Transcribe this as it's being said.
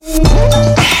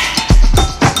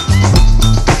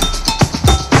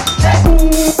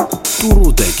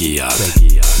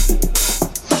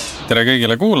tere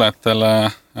kõigile kuulajatele,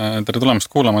 tere tulemast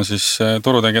kuulama siis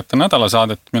Turutegijate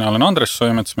nädalasaadet. Mina olen Andres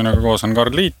Soimets, minuga koos on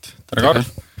Karl Liit, tere Karl,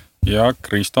 ja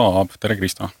Kristo Aab, tere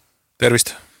Kristo.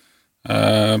 Tervist!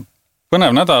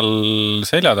 Põnev nädal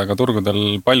selja taga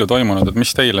turgudel palju toimunud, et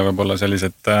mis teile võib-olla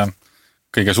sellised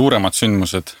kõige suuremad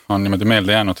sündmused on niimoodi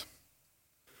meelde jäänud?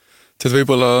 Tead,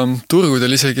 võib-olla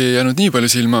turgudel isegi ei jäänud nii palju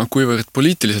silma, kuivõrd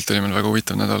poliitiliselt oli meil väga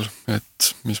huvitav nädal,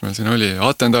 et mis meil siin oli,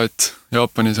 atendaat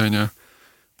Jaapanis on ju,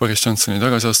 Boris Johnsoni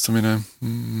tagasiastumine,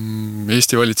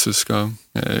 Eesti valitsus ka.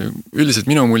 Üldiselt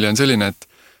minu mulje on selline, et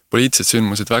poliitilised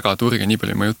sündmused väga turge nii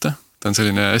palju ei mõjuta. Ta on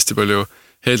selline hästi palju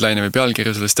headline või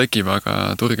pealkirju sellest tekib, aga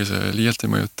turge see liialt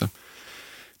ei mõjuta.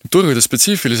 Turgude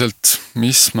spetsiifiliselt,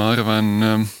 mis ma arvan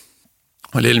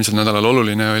oli eelmisel nädalal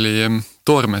oluline, oli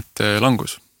toormete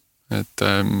langus. Et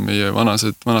meie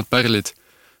vanad pärlid,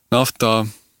 nafta,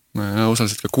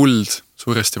 osaliselt ka kuld,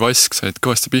 suuresti vask said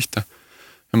kõvasti pihta.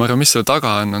 Ja ma arvan, mis selle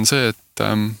taga on see, et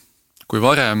kui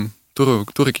varem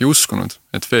turg ei uskunud,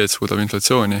 et Fed suudab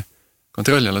inflatsiooni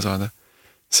kontrolli alla saada,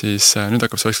 siis nüüd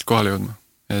hakkab see vaikselt kohale jõudma.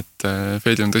 Et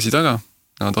Fedil on tõsi taga,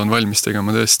 nad on valmis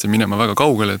tegema tõesti minema väga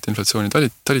kaugele, et inflatsiooni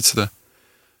talitseda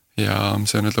ja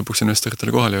see on nüüd lõpuks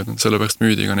investoritele kohale jõudnud, sellepärast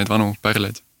müüdi ka neid vanu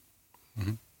pärleid.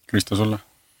 Kristo, sulle?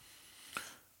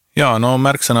 Jaa, no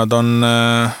märksõnad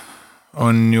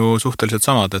on ju suhteliselt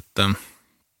samad, et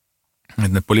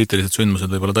need poliitilised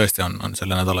sündmused võib-olla tõesti on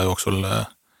selle nädala jooksul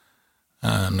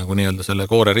nagu nii-öelda selle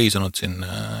koore riisunud siin,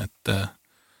 et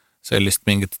sellist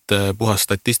mingit puhast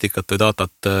statistikat või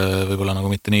datat võib-olla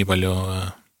nagu mitte nii palju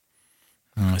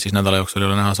siis nädala jooksul ei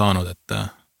ole näha saanud, et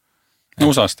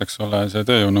USA-st, eks ole, see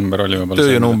tööjõunumber oli võib-olla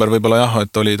tööjõunumber võib-olla jah,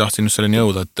 et tahtsin just selleni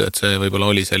jõuda, et see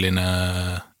võib-olla oli selline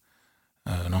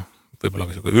võib-olla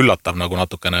üllatav nagu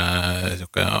natukene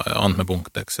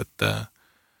andmepunkt, eks,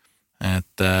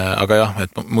 et aga jah,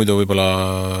 et muidu võib-olla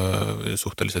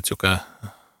suhteliselt siuke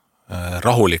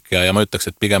rahulik ja ma ütleks,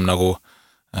 et pigem nagu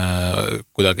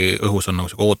kuidagi õhus on nagu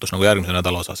siuke ootus nagu järgmise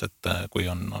nädala osas, et kui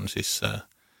on siis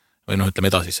või ütleme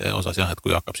edasise osas jah, et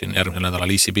kui hakkab siin järgmisel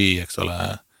nädalal ECB, eks ole,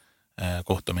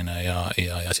 kohtumine ja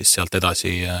siis sealt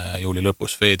edasi juuli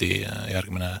lõpus Fedi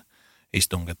järgmine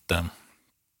istung,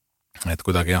 et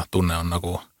kuidagi jah, tunne on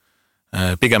nagu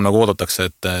pigem nagu oodatakse,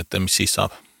 et mis siis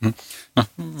saab.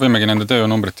 Võimegi nende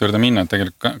tööjõunumbrite juurde minna, et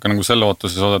tegelikult ka nagu selle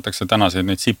ootuses oodatakse tänaseid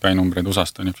neid CPI-numbreid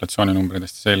USA-st on inflatsiooninumbreid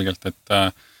hästi selgelt, et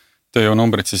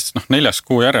tööjõunumbrid siis 4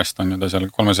 kuu järjest on ju ta seal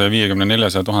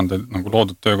 350-400 000 nagu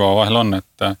loodud töökoha vahel on,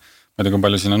 et ma ei tea, kui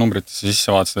palju sinna numbritesse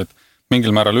sisse vaatasid, et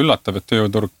mingil määral üllatab, et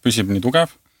tööjõuturg püsib nii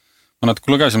tugev. Ma natuke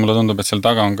lugesin, mulle tundub, et seal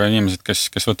taga on ka inimesed,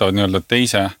 kes võtavad nii-öelda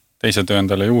teise töö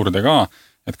endale juurde ka,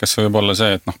 et kas see võib olla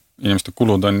see, et inimeste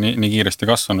kulud on nii kiiresti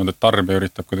kasvanud, et tarbija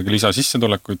üritab kuidagi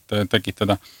lisasissetulekuid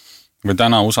tekitada või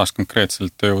täna USAs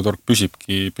konkreetselt tööjõuturg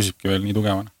püsibki veel nii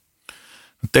tugevana?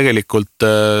 Tegelikult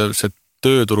see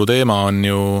tööturu teema on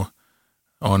ju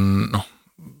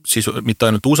siis mitte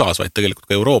ainult USAs, vaid tegelikult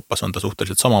ka Euroopas on ta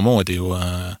suhteliselt samamoodi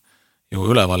ju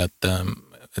üleval, et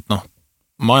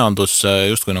majandus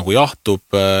justkui nagu jahtub,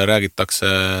 räägitakse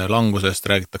langusest,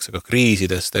 räägitakse ka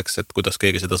kriisidest, eks, et kuidas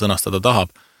keegi seda sõnastada tahab.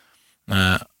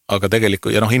 Aga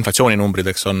tegelikult, ja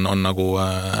inflatsiooninumbrid, eks, on nagu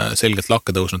selgelt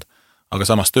lakke tõusnud, aga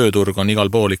samas tööturg on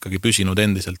igal pool ikkagi püsinud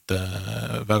endiselt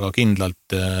väga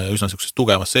kindlalt üsna sellises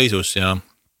tugevas seisus ja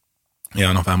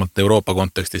vähemalt Euroopa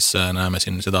kontekstis näeme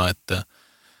siin seda,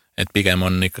 et pigem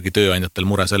on ikkagi tööandjatel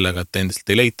mure sellega, et endiselt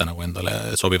ei leita nagu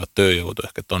endale sobivat tööjõudu,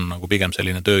 ehk et on nagu pigem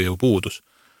selline tööjõupuudus.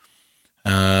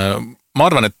 Ma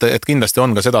arvan, et kindlasti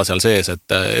on ka seda seal sees,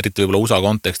 et eriti võib-olla USA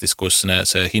kontekstis, kus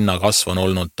see hinnakasv on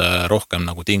olnud rohkem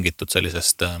nagu tingitud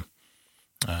sellisest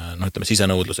ütleme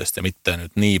sisenõudlusest ja mitte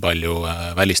nüüd nii palju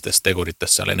välistest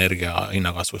teguritest seal energia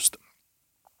hinnakasvust.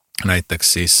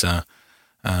 Näiteks siis,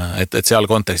 et seal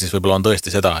kontekstis võib-olla on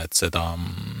tõesti seda, et seda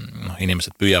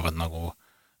inimesed püüavad nagu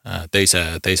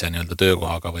teise nii-öelda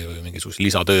töökohaga või mingisuguse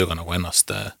lisatööga nagu ennast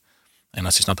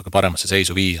siis natuke paremasse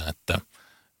seisu viia, et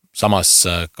samas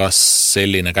kas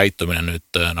selline käitumine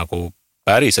nüüd nagu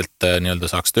päriselt nii-öelda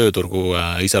saaks tööturgu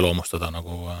iseloomustada,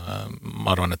 nagu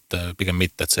ma arvan, et pigem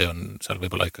mitte, et see on seal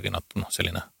võib-olla ikkagi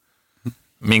selline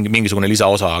mingisugune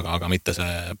lisaosa, aga mitte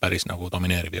see päris nagu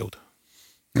domineeriv jõud.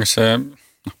 Kas see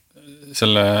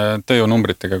selle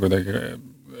tööjõunumbritega kuidagi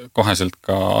koheselt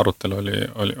ka arutelu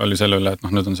oli selle üle, et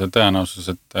nüüd on see tõenäosus,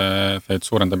 et Fed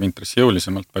suurendab intressi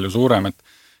jõulisemalt palju suurem,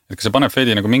 et kas see paneb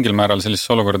Fedi nagu mingil määral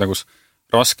sellisesse olukorda, kus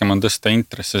raskem on tõsta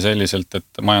intresse selliselt,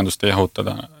 et majandust ei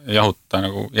jahuta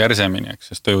nagu järsemini,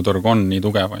 eks, sest tööjõuturg on nii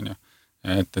tugev, on ju.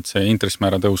 Et see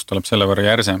intressmäära tõus tuleb selle võrra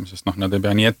järsem, sest nad ei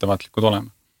pea nii ettevaatlikud olema.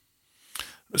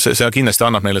 See kindlasti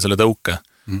annab neile selle tõuke.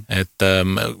 et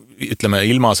ütleme,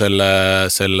 ilma selle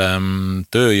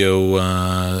tööjõu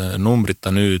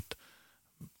numbrita nüüd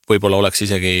võib-olla oleks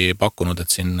isegi pakkunud,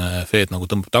 et siin Fed nagu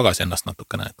tõmbab tagasi ennast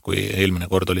natukene, et kui eelmine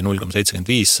kord oli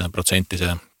 0,75%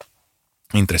 see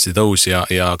intressi tõus ja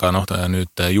ka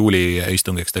nüüd juuli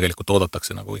istungiks tegelikult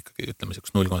oodatakse nagu ikkagi, ütleme,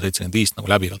 0,75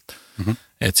 nagu läbivalt.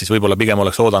 Et siis võib-olla pigem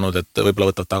oleks oodanud, et võib-olla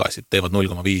võtavad tagasi, teevad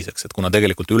 0,5, eks, et kuna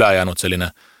tegelikult ülejäänud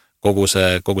selline kogu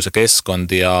see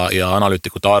keskkond ja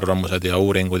analüütikute arvamused ja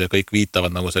uuringud ja kõik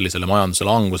viitavad nagu sellisele majanduse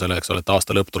langusele, eks ole, et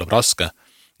aasta lõpp tuleb raske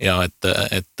ja et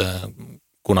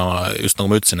kuna just nagu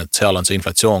ma ütlesin, et seal on see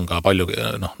inflatsioon ka palju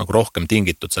nagu rohkem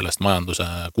tingitud sellest majanduse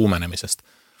kuumenemisest,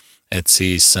 et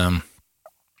siis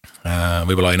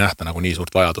võib-olla ei nähta nagu nii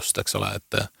suurt vajadust, eks ole,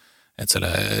 et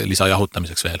selle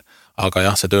lisajahutamiseks veel. Aga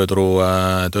jah, see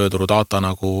tööturu data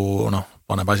nagu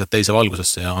paneb asjad teise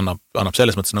valgusesse ja annab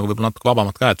selles mõttes nagu võib-olla natuke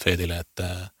vabamad käed Fedile,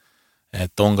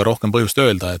 et on ka rohkem põhjust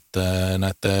öelda, et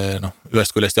näete,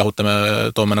 ühest küljest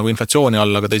toome nagu inflatsiooni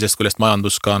alla, aga teisest küljest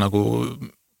majandus ka nagu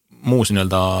muus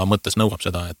mõttes nõuab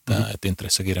seda, et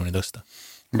intresse kiiremini tõsta.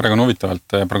 Praegu on huvitavalt,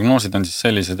 prognoosid on siis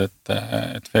sellised,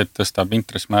 et Fed tõstab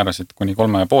intressmäärasid kuni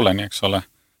 3,5-ni, eks ole,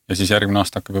 ja siis järgmine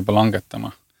aasta hakkab juba langetama.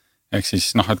 Ehk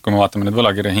siis, et kui me vaatame need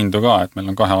võlakirja hindu ka, et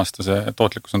meil on 2-aastase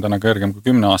tootlikkus on täna kõrgem kui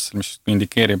 10 aastal, mis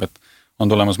indikeerib, et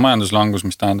on tulemas majanduslangus,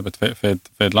 mis tähendab, et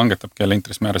Fed langetabki jälle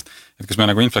intressmäärast. Et kas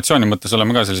me nagu inflatsiooni mõttes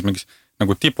oleme ka sellis mingis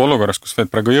nagu tipu olukorras, kus Fed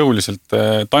praegu jõuliselt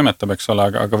toimetab, eks ole,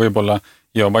 aga võib-olla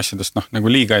jõuab asjadest nagu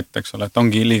liiga ette, eks ole, et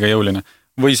ongi liiga jõuline.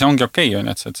 Või see ongi okei, on,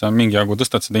 et sa mingi jagu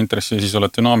tõstad seda intressi ja siis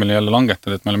oled dünaamiline jälle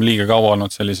langetad, et me oleme liiga kaua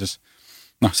olnud sellises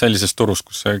turus,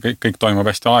 kus see kõik toimub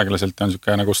hästi aeglaselt ja on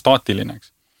niisugune nagu staatiline, eks.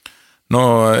 No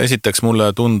esiteks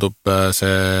mulle tundub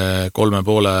see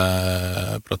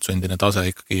 3,5% tase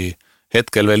ikkagi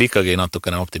hetkel veel ikkagi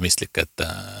natukene optimistlik, et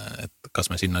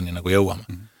kas me sinnani nagu jõuame.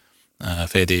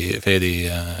 Fedi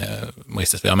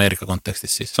mõistes või Ameerika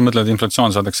kontekstis siis. Sa mõtled, et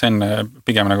inflatsioon saadakse enne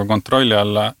pigem nagu kontrolli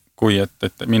alla, kui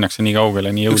et minnakse nii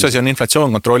kaugele, nii jõuliselt? Üks asi on inflatsioon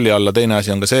kontrolli alla, teine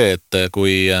asi on ka see, et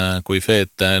kui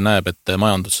Fed näeb, et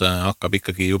majandus hakkab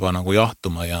ikkagi juba nagu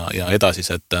jahtuma ja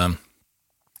edasised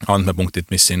andmepunktid,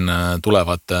 mis siin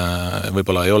tulevad,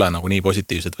 võib-olla ei ole nagu nii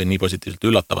positiivsed või nii positiivselt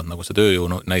üllatavad, nagu see tööjõu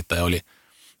näitaja oli.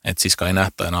 Et siis ka ei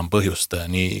nähta enam põhjust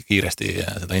nii kiiresti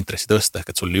seda intressi tõsta, ehk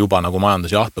et sul juba nagu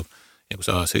majandus jahtub. Ja kui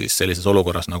sa siis sellises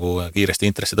olukorras nagu kiiresti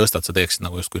intressi tõstad, sa teeksid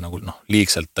nagu justkui nagu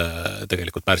liigselt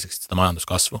tegelikult pärsiksid seda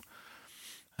majanduskasvu.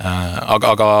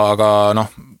 Aga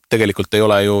tegelikult ei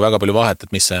ole ju väga palju vahet,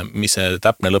 et mis see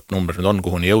täpne lõppnumber nüüd on,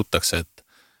 kuhuni jõutakse,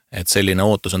 et selline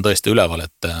ootus on tõesti üleval,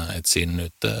 et siin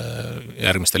nüüd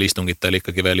järgmistel istungitel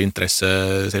ikkagi veel intresse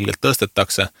selgelt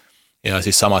tõstetakse ja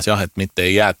siis samas jah, et mitte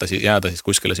ei jääda siis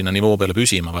kuskile sinna nivoo peale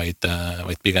püsima, vaid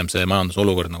pigem see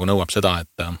majandusolukord nagu nõuab seda, et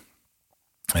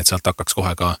sealt hakkaks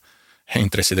kohe ka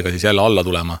intressidega siis jälle alla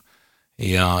tulema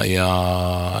ja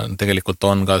tegelikult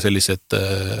on ka sellised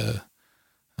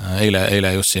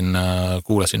eile just siin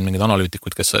kuulasin mingid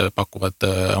analüütikud, kes pakuvad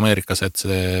Ameerikas, et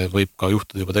see võib ka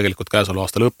juhtuda juba tegelikult käesoleva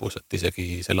aasta lõpus, et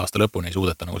isegi selle aasta lõpuni ei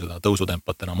suudeta nagu seda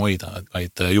tõusutempot enam hoida,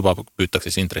 vaid juba püütakse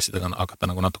siis intressidega hakata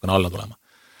nagu natukene alla tulema.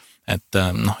 Et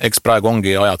eks praegu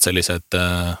ongi ajad sellised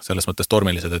selles mõttes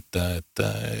tormilised, et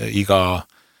iga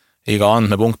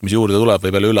andmepunkt, mis juurde tuleb,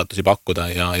 võib jälle üllatusi pakkuda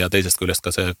ja teisest küljest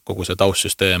ka see kogu see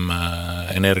taustsüsteem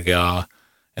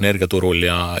energiaturul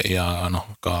ja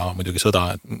ka muidugi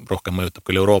sõda rohkem mõjutab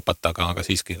küll Euroopat, aga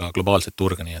siiski ka globaalset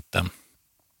turge, nii et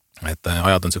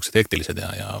ajad on sellised hektilised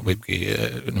ja võibki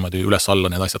niimoodi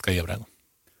üles-alla need asjad käia praegu.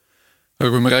 Aga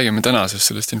kui me räägime tänasest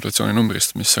sellest inflatsiooni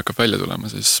numbrist, mis hakkab välja tulema,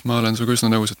 siis ma olen suga üsna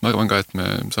nõus, et ma arvan ka, et me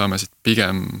saame siit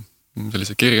pigem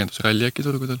sellise kergendusralli äkki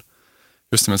turgudel.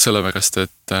 Just nimelt sellepärast,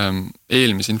 et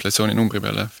eelmise inflatsiooni numbri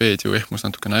peale Fed ju ehmus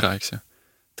natukene ära, eks ju.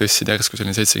 Tõssid järsku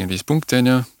selline 75 punkti on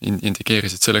ju,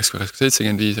 indikeerisid selleks korras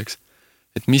 75, eks.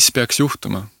 Et mis peaks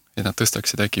juhtuma, et nad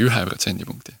tõstaksid äkki 1%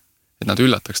 punkti, et nad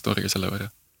üllataks turgi selle võrra?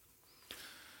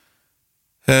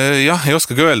 Jah, ei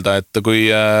oskagi öelda, et kui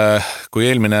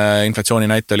eelmine inflatsiooni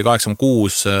näite oli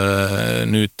 8,6,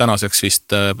 nüüd tänaseks vist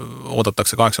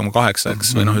oodatakse 8,8,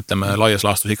 eks, või ütleme laias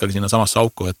laastus ikkagi sinna samasse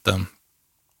auku, et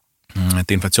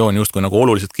inflatsioon justkui nagu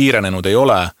oluliselt kiirenenud ei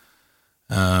ole.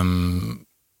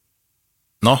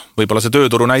 Võib-olla see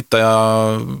tööturu näitaja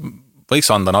võiks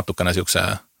anda natukene siukse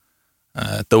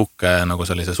tõuke nagu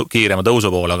sellise kiirema tõusu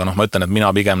poole, aga ma ütlen, et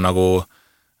mina pigem nagu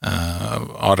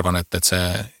arvan, et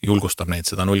see julgustab neid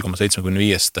seda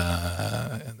 0,75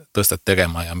 tõstet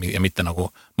tegema ja mitte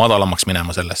nagu madalamaks minema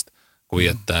sellest, kui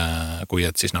et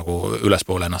siis nagu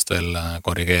ülespoole ennast veel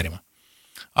korrigeerima.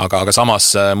 Aga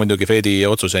samas muidugi Fedi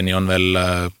otsuseni on veel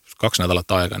 2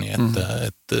 nädalat aega, nii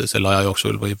et selle aja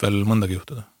jooksul võib veel mõndagi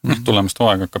juhtuda. Tulemuste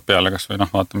hooaeg hakkab peale, kas või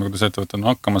vaatame, kuidas ettevõtted on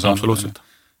hakkama saanud. Absoluutselt.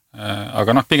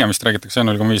 Aga5 vist räägitakse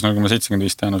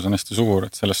 0,5-0,75 tõenus on hästi suur,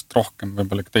 et sellest rohkem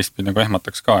võib-olla teistpidi nagu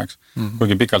ehmataks ka, eks.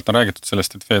 Kuigi pikalt on räägitud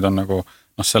sellest, et Fed on nagu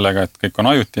sellega, et kõik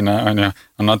on ajutine,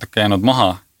 on natuke jäänud maha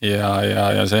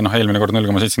ja see eelmine kord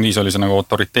 0,75 oli see nagu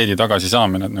autoriteedi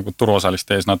tagasisaamine, et nagu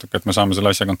turuosaliste ees natuke, et me saame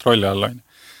selle asja kontrolli alla.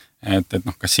 Et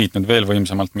kas siit nüüd veel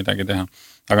võimsamalt midagi teha.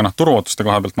 Aga turuootuste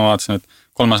koha pealt ma vaatasin, et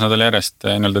 3. nädal järjest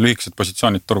lühikesed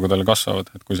positsioonid turgudel kasvavad,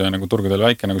 et kui see nagu turgudel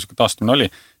väike nagu siuke taastumine oli,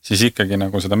 siis ikkagi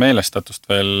nagu seda meelestatust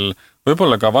veel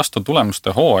võib-olla ka vastu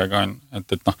tulemuste hooaega on,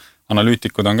 et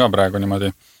analüütikud on ka praegu niimoodi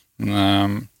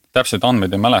täpseid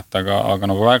andmeid ei mäleta, aga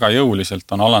nagu väga jõuliselt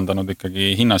on alandanud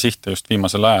ikkagi hinnasihte just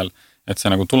viimasel ajal, et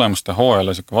see nagu tulemuste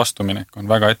hooajale siuke vastuminek on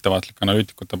väga ettevaatlik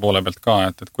analüütikute poole pealt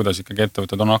ka, et kuidas ikkagi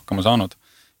ettevõtted on hakkama saanud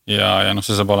ja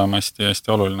see saab olema hästi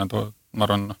oluline, ma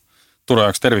arvan, turu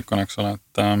jaoks tervikuna, eks ole,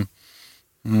 et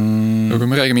No kui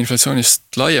me räägime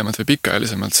inflatsioonist laiemalt või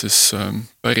pikaajalisemalt, siis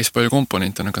päris palju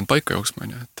komponente on hakanud paika jooksma,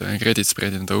 et credit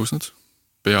spreadid on tõusnud,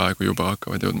 peaaegu juba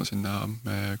hakkavad jõudma sinna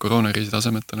koroonakriisi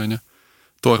tasemetel,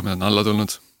 toormed on alla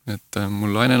tulnud, et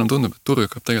mul aina enam tundub, et turg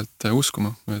hakkab tegelikult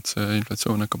uskuma, et see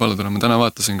inflatsioon hakkab alla tulema. Täna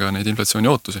vaatasin ka neid inflatsiooni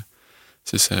ootusi,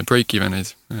 siis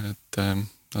break-eveneid, et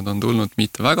nad on tulnud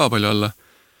mitte väga palju alla,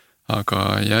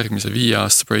 aga järgmise 5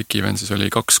 aasta break-even siis oli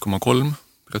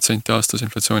 2,3% aastas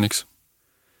inflatsiooniks.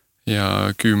 Ja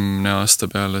 10 aasta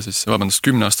peale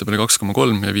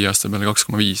 2,3 ja 5 aasta peale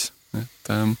 2,5.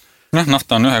 Et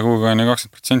nafta on 1 kuuga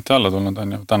 20% alla tulnud,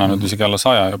 on ju. Täna nüüd isegi alla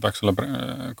 100 juba, eks ole,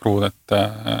 kruud, et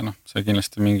see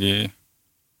kindlasti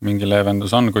mingi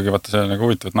leevendus on, kuigi vaata see nagu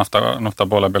huvitav, et nafta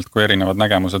poole pealt, kui erinevad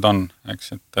nägemused on,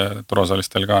 eks, et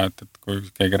turosalistel ka, et kui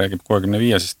keegi räägib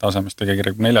 65 tasemest ja keegi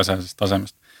räägib 400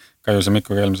 tasemest, ka ju see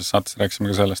Mikkoga eelmises saates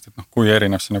rääkisime ka sellest, et kui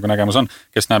erinev see nagu nägemus on,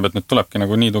 kes näeb, et nüüd tulebki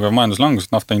nagu nii tugev majanduslangus,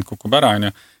 et nafta hind kukub ära, on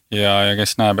ju, ja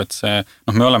kes näeb, et see,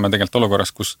 me oleme tegelikult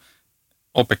olukorras, kus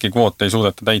OPEC-i kvoote ei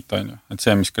suudeta täita, on ju, et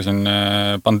see, mis ka siin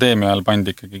pandeemia ajal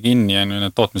pandi ikkagi kinni, on ju,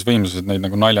 need tootmisvõimsused, neid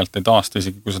nagu naljalt ei taasta,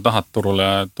 isegi kui sa tahad turule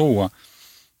tuua,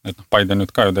 et Biden nüüd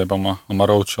ka ju teeb oma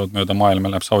roadshow'd mööda maailma,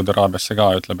 läheb Saudi Araabiasse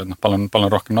ka, ütleb, et palun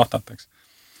rohkem naftat, eks.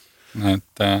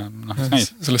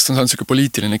 Sellest on saanud siuke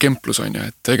poliitiline kemplus, on ju,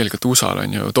 et tegelikult USA-l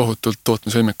on ju tohutult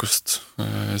tootmisvõimekust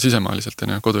sisemaaliselt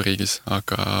on ju koduriigis,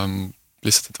 aga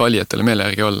lihtsalt, et valijatele meele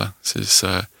järgi olla, siis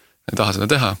ei taha seda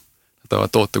teha, nad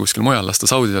tahavad toota kuskil mujal,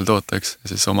 lasta Saudidel toota, eks,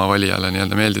 ja siis oma valijale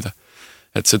nii-öelda meeldida.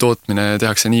 Et see tootmine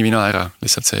tehakse nii vina ära,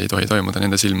 lihtsalt see ei tohi toimuda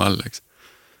nende silma all, eks.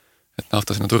 Et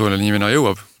nafta sinna turule nii vina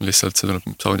jõuab, lihtsalt see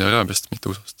tuleb Saudi Araabiast,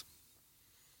 mitte USA-st.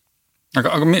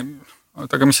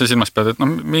 Aga mis sa silmas pead, et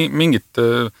mingid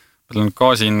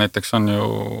gaasiin näiteks on ju,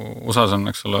 USA-s on,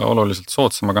 eks ole, oluliselt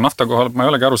soodsam, aga nafta kohal ma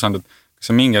ei olegi aru saanud, et kas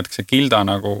see mingi hetk see kilda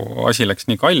nagu asi läks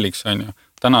nii kalliks, on ju,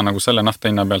 täna nagu selle nafta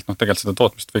hinna pealt, tegelikult seda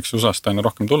tootmist võiks USA-st aina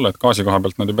rohkem tulla, et gaasi koha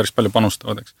pealt nad ju päris palju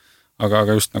panustavad, eks. Aga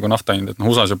just nagu nafta hind, et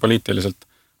USA-s ju poliitiliselt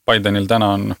Bidenil täna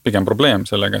on pigem probleem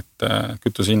sellega, et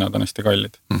kütusehinnad on hästi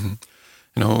kallid.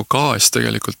 No gaas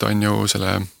tegelikult on ju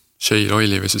selle shale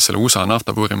oili või siis selle USA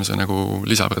nafta puurimise nagu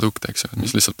lisaprodukt, eks,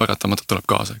 mis lihtsalt paratamatult tuleb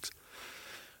kaasa, eks.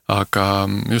 Aga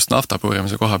just nafta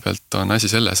puurimise koha pealt on asi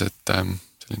selles, et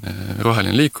selline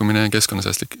roheline liikumine,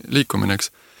 keskkonnasäästlik liikumine, eks,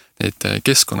 neid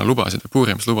keskkonnalubasid ja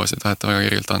puurimislubasid taheta väga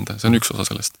kergelt anda, see on üks osa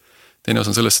sellest. Teine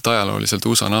osa on sellest, et ajalooliselt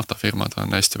USA naftafirmad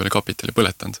on hästi palju kapitali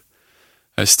põletanud.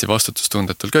 Hästi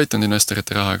vastutustundetult käitunud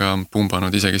investorite rahaga,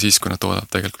 pumbanud isegi siis, kui nad toodavad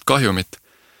tegelikult kahjumit.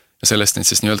 Ja sellest neid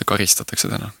siis nii-öelda karistatakse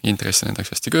täna. Intressi nendeks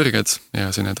hästi kõrged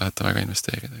ja sinne taheta väga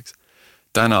investeerida, eks.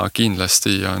 Täna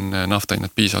kindlasti on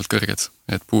naftahinnad piisavalt kõrged,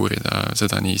 et puurida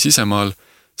seda nii sisemaal,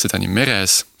 seda nii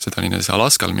meres, seda nii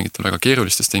Alaskal mingitel väga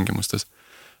keerulistes tingimustes,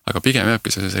 aga pigem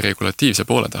jääbki sellise regulatiivse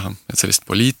poole taha, et sellist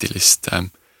poliitilist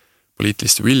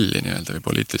villi nii-öelda või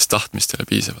poliitilist tahtmist ei ole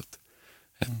piisavalt.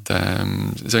 Et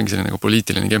see ongi selline nagu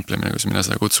poliitiline kemplemine, kus mina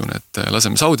seda kutsun, et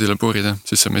laseme Saudile puurida,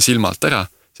 siis see on meie silmalt ära,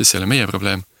 siis see ei ole meie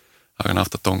probleem, aga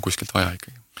naftat on kuskilt vaja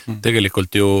ikkagi.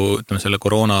 Tegelikult ju, ütleme, selle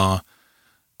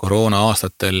koroona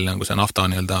aastatel nagu see nafta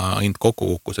nii-öelda hind kokku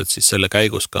kukkus, et siis selle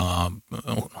käigus ka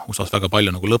USA-s väga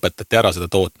palju nagu lõpetati ära seda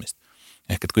tootmist.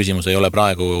 Ehk et küsimus ei ole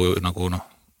praegu nagu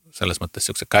selles mõttes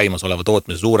siukse käimas oleva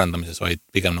tootmise suurendamises, vaid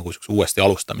pigem nagu uuesti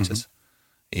alustamises.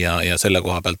 Ja selle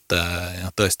koha pealt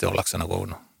tõesti ollakse nagu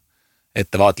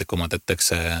ettevaatlikumad, et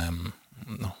eks see,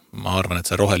 ma arvan, et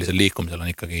see rohelisel liikumisel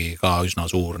on ikkagi ka üsna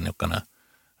suur niisugune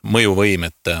mõjuvõim,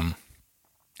 et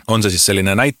on see siis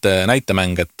selline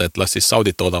näitemäng, et las siis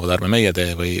Saudid toodavad ärme meie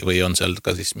tee või on seal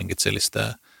ka siis mingit sellist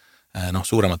noh,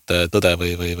 suuremat tõde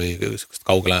või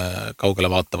kaugele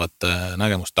vaatavat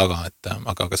nägemust taga, et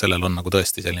aga ka sellel on nagu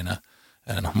tõesti selline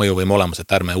noh, mõjuvõim olemas,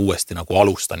 et ärme uuesti nagu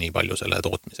alusta nii palju selle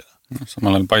tootmisega.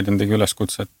 Samal ajal Biden tegi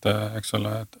üleskutse, et eks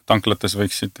ole, tanklates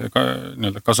võiksid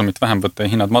nii-öelda kasumit vähem võtta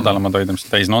ja hinnad madalamad hoida, mis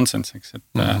täis nonsense, eks,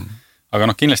 et aga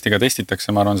noh, kindlasti ka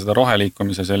testitakse, ma arvan, seda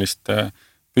roheliikumise sellist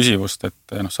püsivust,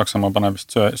 et noh, Saksamaa paneb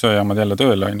vist sööjaamad jälle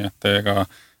tööle, on ju, et ega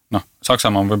noh,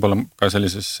 Saksamaa on võib-olla ka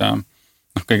sellises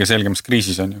noh, kõige selgemas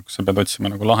kriisis on ju, kus sa pead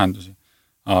otsima nagu lahendusi.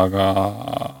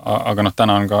 Aga noh,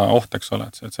 täna on ka oht, eks ole,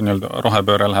 et see nii-öelda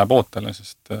rohepööre läheb ootele,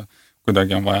 sest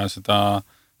kuidagi on vaja seda,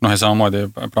 noh ja samamoodi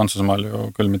Prantsusmaal ju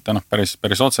küll mitte noh,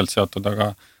 päris otselt seotud,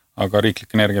 aga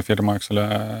riiklik energiafirma, eks ole,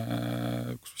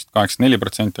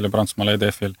 84% oli Prantsusmaal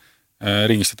EDF-il,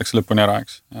 riigistatakse lõpuni ära,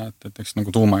 eks, et eks nagu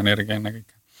tuumaenergia enne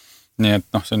kõik. Nii et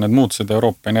noh, need muutused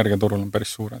Euroopa energiaturul on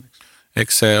päris suured, eks.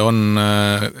 Eks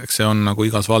see on nagu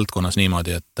igas valdkonnas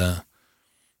niimoodi,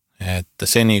 et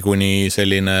seni kuni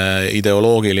selline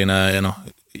ideoloogiline ja noh,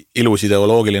 ilus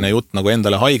ideoloogiline jutt nagu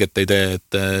endale haiget ei tee,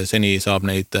 et seni saab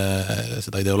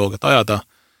seda ideoloogiat ajada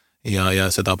ja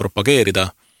seda propageerida,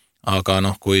 aga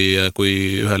noh, kui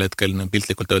ühel hetkel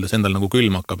piltlikult öeldes endal nagu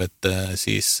külm hakkab, et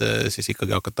siis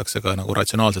ikkagi hakatakse ka nagu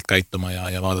ratsionaalselt käituma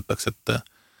ja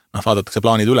vaadatakse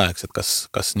plaanid üle, eks, et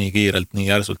kas nii kiirelt, nii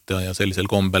järsult ja sellisel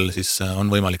kombel siis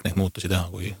on võimalik neid muutusi teha,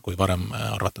 kui varem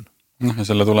arvatud. Noh, ja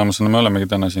selle tulemusena me olemegi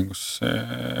täna siin, kus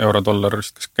eurodollar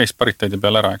vist käis pariteedi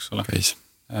peal ära, eks ole. Käis.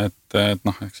 Et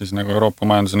noh, ehk siis nagu Euroopa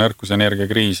majanduse nõrkus,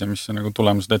 energiakriis ja mis nagu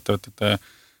tulemused ettevõtete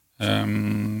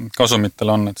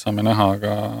kasumitel on, et saame näha,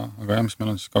 aga jah, mis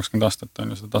meil on siis 20 aastat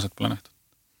on ju seda taset pole nähtud.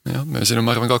 Jah, siin on,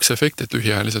 ma arvan, 2 efekti, et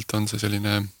lühiajaliselt on see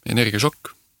selline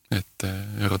energiašokk, et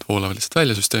eurod voolavad lihtsalt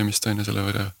välja süsteemist, on ju, selle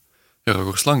võrra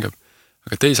eurokurs langeb.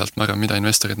 Aga teisalt, ma arvan, mida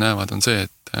investorid näevad, on see,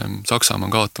 et Saksamaa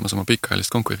on kaotamas oma pikaajalist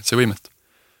konkurentsivõimet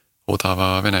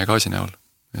odava Vene gaasi näol.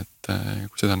 Et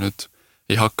kui seda nüüd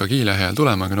ei hakka kiileajal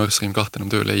tulema, aga Nord Stream 2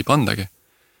 enam tööle ei pandagi,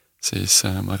 siis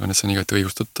ma arvan, et see on igati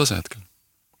õigustatud tase hetkel.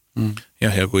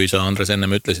 Jah, ja kui sa, Andres,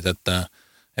 ennem ütlesid,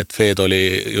 et Fed oli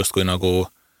justkui nagu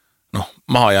noh,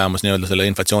 maha jäämas nii-öelda selle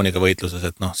inflatsiooniga võitluses,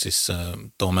 et noh, siis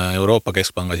toome Euroopa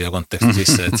Keskpanga siia konteksti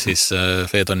sisse, et siis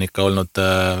Fed on ikka olnud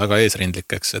väga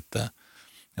eesrindlik, eks, et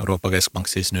Euroopa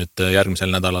Keskpank siis nüüd järgmisel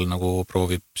nädalal nagu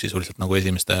proovib sisuliselt nagu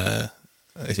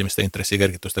esimeste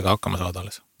intressikergitustega hakkama saada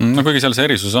alles. No kuigi seal see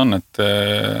erisus on, et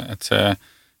see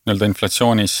nii-öelda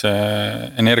inflatsioonis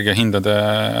energiahindade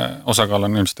osakaal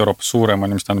on ilmselt Euroopas suurem,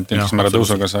 on mis tähendab intressimäärade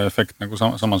tõusuga see efekt nagu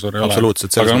sama suur ei ole.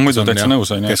 Absoluutselt. Aga muidu täitsa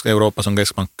nõus on. Euroopas on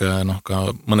Keskpank noh, ka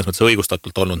mõnes mõttes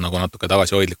õigustatult olnud nagu natuke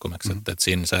tagasihoidlikum, eks, et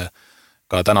siin see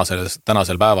ka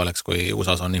tänasel päeval, eks, kui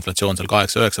USAs on inflatsioon seal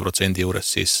 8-9%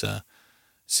 juures,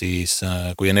 siis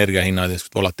kui energiahinnad ja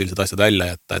volatiilsed asjad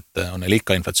välja jätta, et on neil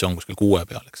ikka inflatsioon kuskil 6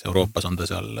 peal, eks, Euroopas on ta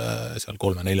seal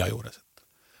 3-4 juures.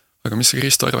 Aga mis sa,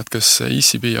 Kristo, arvad, kas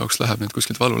ECB jaoks läheb nüüd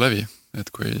kuskilt valu läbi,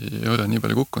 et kui euro on nii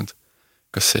palju kukkunud,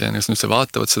 kas nüüd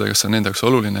vaatavad seda, kas see on enda jaoks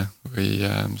oluline või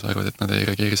sa arvad, et nad ei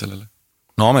reageeri sellele?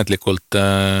 No ametlikult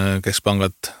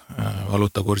keskpangad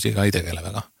valuutakursiga ei tegele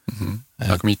väga.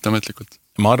 Aga mitte ametlikult?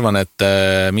 Ma arvan, et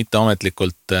mitte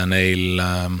ametlikult neil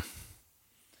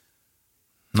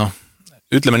noh,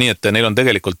 ütleme nii, et neil on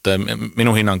tegelikult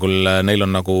minu hinnangul neil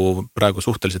on nagu praegu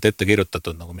suhteliselt ette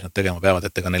kirjutatud, nagu mis nad tegema peavad,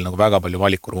 et ega neil nagu väga palju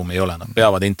valikuruumi ei ole, nad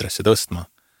peavad intressi tõstma,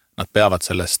 nad peavad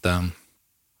sellest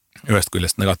ühest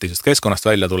küljest negatiivsest keskkonnast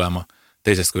välja tulema,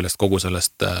 teisest küljest kogu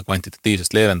sellest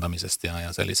kvantitatiivsest leevendamisest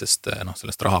ja sellisest noh,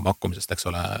 sellest raha pakkumisest, eks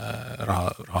ole,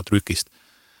 raha trükist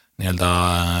nii-öelda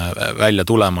välja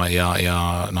tulema ja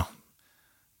noh,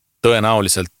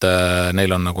 tõenäoliselt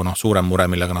neil on nagu noh, suurem mure,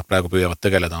 millega nad praegu püüavad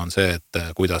tegeleda, on see, et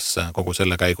kuidas kogu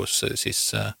selle käigus siis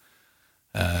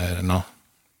noh,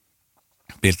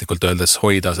 piltlikult öeldes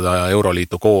hoida seda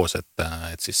euroliitu koos,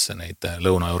 et siis neid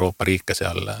Lõuna-Euroopa riike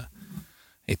seal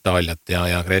Itaaliat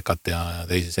ja Kreekat ja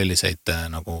teisi selliseid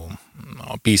nagu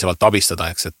piisavalt abistada,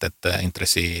 eks, et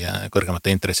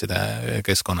kõrgemate intresside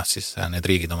keskkonnas siis need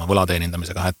riigid oma võla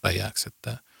teenindamisega hätta ei jääks,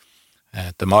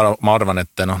 et ma arvan,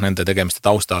 et noh, nende tegemiste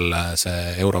taustal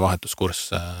see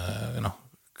eurovahetuskurss noh,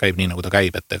 käib nii, nagu ta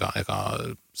käib, et ega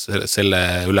selle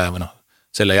üle või noh,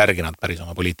 selle järgi nad päris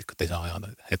oma poliitikat ei saa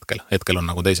ajada hetkel on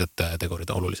nagu teised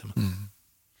tegurid olulisemad.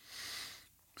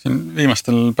 Siin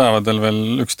viimastel päevadel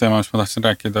veel üks teema, mis ma tahtsin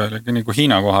rääkida, oli nagu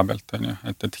Hiina koha pealt, on ju,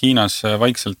 et Hiinas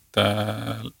vaikselt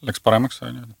läks paremaks,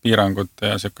 on ju, piirangud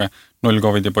ja siuke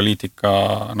null-Covidi poliitika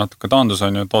natuke taandus,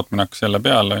 on ju, tootmine hakkas jälle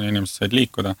peale, on ju, inimesed said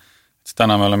liikuda. Siis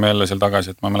täna me oleme jälle seal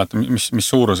tagasi, et ma mäletan, mis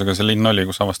suurusega see linn oli,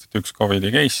 kus avastati üks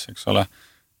Covidi case, eks ole,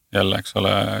 jälle, eks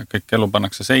ole, kõik elu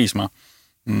pannakse seisma.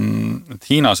 et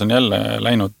Hiinas on jälle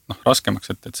läinud raskemaks,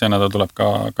 et see nädal tuleb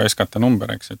ka SKT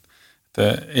number, eks, et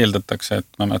eeldatakse,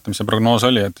 et ma mäletan, mis see prognoos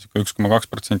oli, et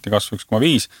 1,2% kasvu,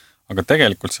 1,5%, aga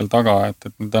tegelikult seal taga, et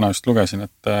täna just lugesin,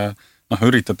 et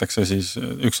üritatakse siis,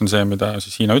 üks on see, mida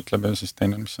siis Hiina ütleb ja siis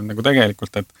teine, mis on nagu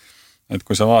tegelikult, et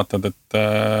kui sa vaatad, et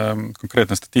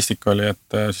konkreetne statistika oli,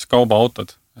 et siis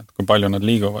kaubaautod, et kui palju nad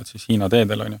liiguvad siis Hiina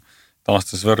teedel on ju, et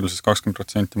aastases võrdluses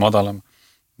 20% madalam.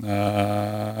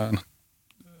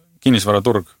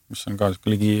 Kinnisvaraturg, mis on ka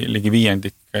ligi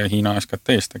viiendik Hiina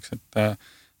SKT-st, eks,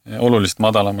 et oluliselt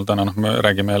madalamal täna, me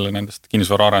räägime jälle nendest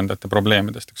kinnisvaraarendajate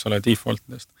probleemidest, eks ole,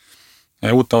 defaultidest.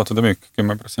 Uute autode müük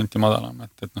 10% madalam,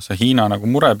 et see Hiina nagu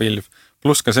murepilv,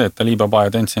 pluss ka see, et Alibaba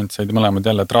ja Tencent said mõlemad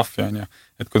jälle trahvi on ju,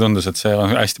 et kui tundus, et see on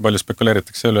hästi palju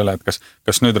spekuleeritakse selle üle, et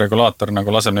kas nüüd regulaator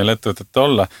nagu laseb neil ettevõtete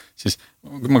olla, siis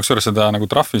ma kusjuures seda nagu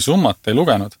trahvi summat ei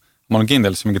lugenud, ma olen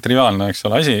kindel, et see mingi triviaalne, eks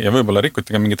ole, asi ja võib-olla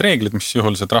rikuti ka mingid reeglid, mis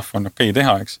juhul see trahv on okei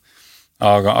teha, eks.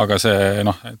 Aga see,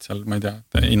 et seal, ma ei tea,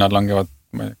 et hinnad langevad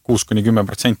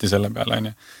 6-10% selle peale, on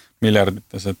ju,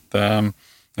 miljardites,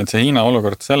 et see Hiina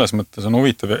olukord selles mõttes on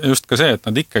huvitav ja just ka see, et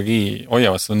nad ikkagi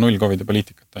hoiavad seda null COVID-i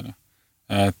poliitikat, on ju.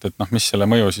 Et mis selle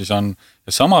mõju siis on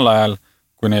ja samal ajal,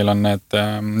 kui neil on need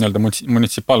nii-öelda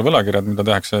munitsipaalvõlakirjad, mida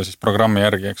tehakse siis programmi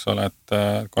järgi, eks ole, et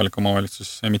kohalik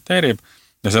omavalitsus emiteerib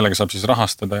ja sellega saab siis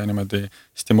rahastada ja niimoodi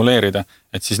stimuleerida,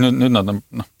 et siis nüüd nad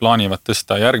plaanivad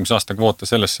tõsta järgmise aasta kvoote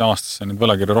sellesse aastasse neid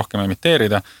võlakirju rohkem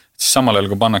emiteerida, siis samal ajal,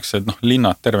 kui pannakse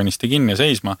linnad tervenisti kinni ja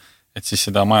seisma, et siis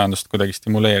seda majandust kuidagi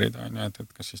stimuleerida, et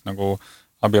kas siis nagu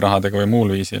abirahadega või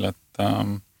muul viisil, et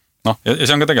ja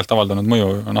see on ka tegelikult avaldanud mõju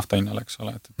nafta hinnale, eks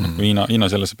ole, et kui Hiina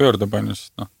sellesse pöördub, on ju, siis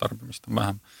tarbimist on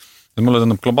vähem. Et mulle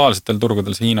tundub globaalsetel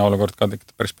turgudel see Hiina olukord ka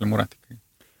tekitab päris palju muret ikkagi.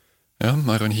 Jah,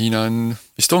 ma arvan, Hiina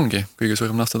vist ongi kõige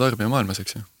suurem naftatarbija maailmas,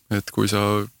 eks ju. Et kui sa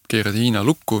keerad Hiina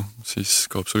lukku, siis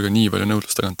kaob sul ka nii palju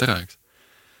nõudlust tagant ära, eks.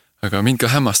 Aga mind ka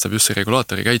hämmastab just see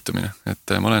regulaatori käitumine,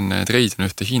 et ma olen treidin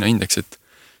ühte Hiina indeksit,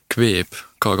 Kveeb,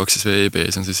 K2VEB,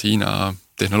 see on siis Hiina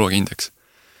tehnoloogia indeks.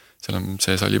 Seal on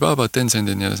sees Alibaba,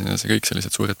 Tencentid, nii edasi, kõik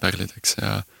sellised suured pärlid, eks,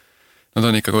 ja nad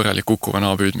on ikka korralik kukkuva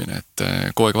naapüüdmine, et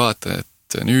kogu aeg vaata,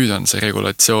 et nüüd on see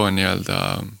regulatsioon nii-öelda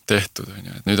tehtud,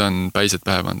 et nüüd on päised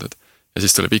pähe pandud ja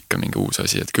siis tuleb ikka mingi uus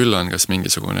asi, et küll on kas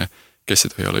mingisugune, kes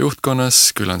ei tohi olla juhtkonnas,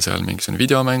 küll on seal mingisugune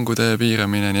videomängude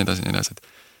piiramine, nii edasi, et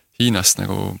Hiinast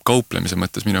nagu kauplemise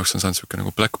mõttes minu jaoks on saanud selline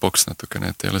nagu black box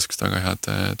natukene, et ei ole sellist väga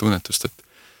head tunnetust, et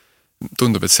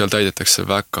tundub, et seal täidetakse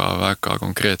väga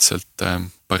konkreetselt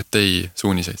partei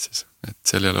suuniseid siis, et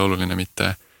seal ei ole oluline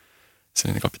mitte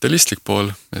selline kapitalistlik pool,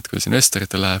 et kuidas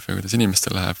investoritel läheb või kuidas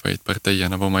inimestel läheb, vaid partei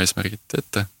annab oma eesmärgid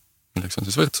ette, milleks on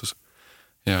siis võrdsus.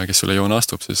 Ja kes sulle joone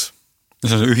astub, siis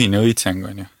see on ühine õitseng,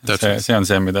 on ju. See on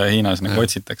see, mida Hiinas nagu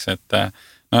otsitakse,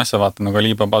 et sa vaatad nagu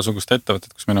Alibaba sugust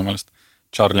ettevõtet, kus minu meelest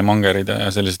Charlie Mungerid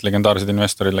ja sellised legendaarsed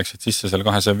investorid läksid sisse seal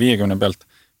 250 pealt,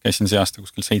 käisin see aasta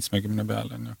kuskil 70 peal,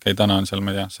 on ju. Okei, täna on seal,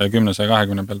 ma ei tea,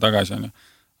 110-120 peal tagasi, on ju.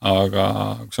 Aga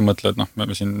kui sa mõtled,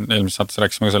 me siin eelmises saates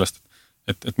rääkisime ka sellest,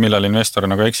 et millal investor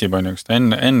nagu eksib, on ju, kas ta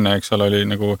enne, eks ole, oli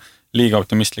nagu liiga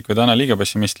optimistlik või täna liiga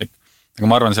pessimistlik. Aga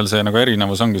ma arvan, seal see nagu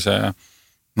erinevus ongi see,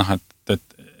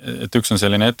 et üks on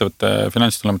selline ettevõtte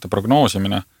finantstulemete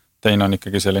prognoosimine, teine on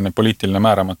ikkagi selline poliitiline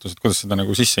määramatus, et kuidas seda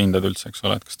nagu sisse hindad üldse, eks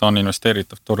ole, et kas ta on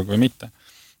investeeritav turg või mitte.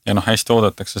 Ja hästi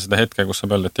oodatakse seda hetke, kus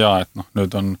saab öelda, et jaa, et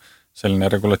nüüd on selline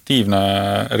regulatiivne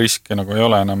risk nagu ei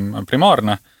ole enam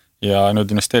primaarne ja nüüd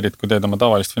investeerid, kui teed oma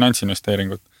tavalist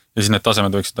finantsinvesteeringut ja siis need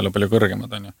tasemed võiksid olla palju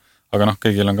kõrgemad, on ju. Aga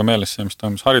kõigil on ka meeles see, mis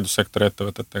toimus haridussektori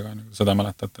ettevõtetega, seda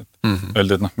mäletate, et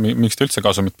öeldi, et miks te üldse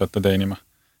kasumit peate teenima,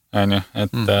 on ju,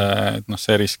 et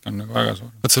see risk on nagu väga suur.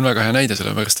 Võt, see on väga hea näide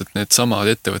sellepärast, et need samad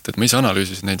ettevõtted, ma ise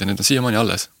analüüsisin neid ja need on siiamaani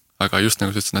alles, aga just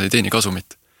nagu sa ütlesid, nad ei teeni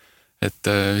kasumit.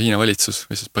 Et Hiina valitsus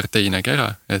või siis partei nägi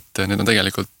ära, et need on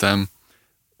tegelikult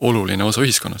oluline osa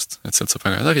ühiskonnast, et sealt saab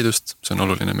väga head haridust, see on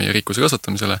oluline meie rikkuse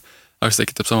kasvatamisele, aga see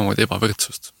tekitab samamoodi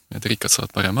ebavõrdsust, et rikkad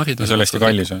saavad parem haridus. Ja see on hästi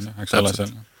kallis, on ju, eks ole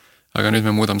seal. Aga nüüd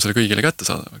me muudame selle kõigile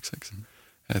kättesaadavaks, eks.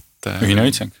 Ühine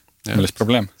õitseng, milles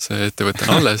probleem? See ettevõte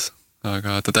on alles,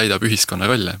 aga ta täidab ühiskonna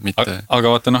rolle, mitte...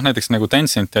 Aga vaata, näiteks nagu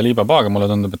Tencent ja Alibabaga mulle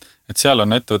tundub, et seal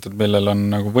on ettevõtted, millel on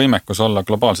nagu võimekus olla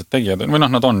globaalsed tegijad, või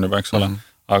nad on juba, eks ole,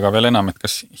 aga veel enam, et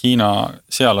kas Hiina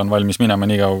seal on valmis minema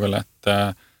nii kaugele, et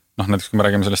näiteks kui me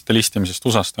räägime sellest listimisest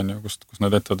USA-st, on ju, kus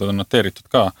need ettevõtted on noteeritud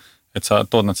ka, et sa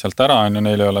tood nad sealt ära, on ju,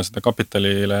 neil ei ole seda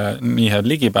kapitalile nii head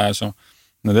ligipääsu,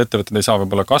 need ettevõtted ei saa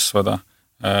võib-olla kasvada,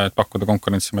 et pakkuda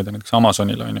konkurentsi, ma ei tea, näiteks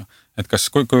Amazonile, on ju, et kas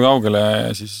kui kaugele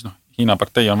siis Hiina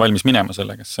partei on valmis minema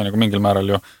sellega, sest see nagu mingil määral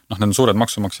ju, need on suured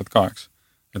maksumaksjad ka, eks,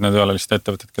 et need ei ole lihtsalt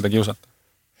ettevõtted, keda kiusata.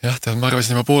 jah, ma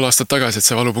arvasin juba pool aastat tagasi, et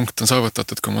see valupunkt on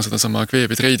saavutatud, kui ma seda sama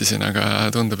Kveebi treidisin, aga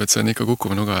tundub, et see on ikka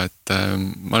kukkuv nuga, et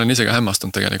ma olen ise ka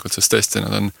hämmastunud tegelikult, sest tõesti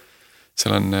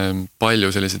seal on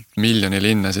palju selliseid miljoni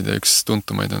linnasid ja üks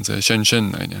tuntumaid on see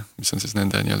Shenzhen, mis on siis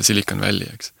nende nii-öelda Silicon Valley,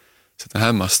 eks. Seda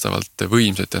hämmastavalt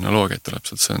võimsaid tehnoloogiaid tuleb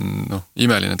sealt, see on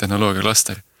imeline tehnoloogia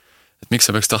klaster. Et miks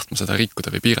sa peaks tahtma seda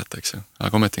rikkuda või piirata, eks ju,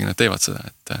 aga ometigi nad teevad seda,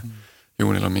 et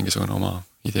juunil on mingisugune oma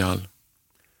ideaal.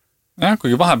 Jah,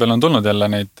 kuigi vahepeal on tulnud jälle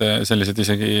neid selliseid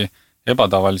isegi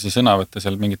ebatavalisi sõnavõtte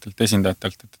seal mingitelt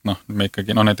esindajatelt, et me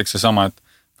ikkagi, näiteks seesama, et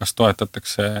kas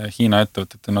toetatakse Hiina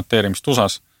ettevõtete noteerimist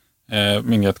USAs,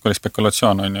 mingi hetk oli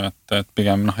spekulatsioon on ju, et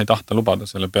pigem ei tahta lubada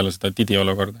selle peale seda Didi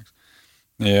olukorda, eks.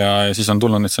 Ja siis on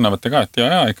tulnud neid sõnavõtte ka, et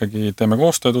ja ikkagi teeme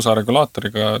koostööd USA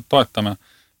regulaatoriga, toetame.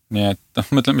 Nii et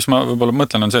mis ma võib-olla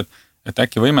mõtlen on see, et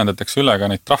äkki võimendatakse üle ka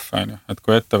neid trahve, on ju, et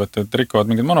kui ettevõtted rikuvad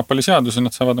mingeid monopoliseadusi,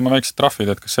 nad saavad oma väiksed trahvid,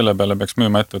 et kas selle peale peaks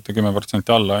müüma ettevõtte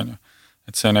 10% alla, on ju.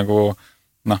 Et see nagu,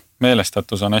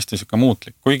 meelestatus on hästi siuke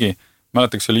muutlik, kuigi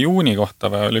mäletaks oli juuni kohta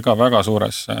või oli ka väga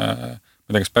suures,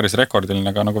 midagi päris rekordiline,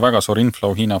 aga nagu väga suur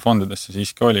inflow Hiina fondidesse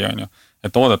siiski oli, on ju.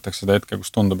 Et oodatakse seda hetke,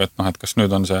 kus tundub, et kas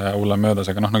nüüd on see hulle möödas,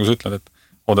 aga nagu sa ütled, et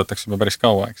oodatakse juba päris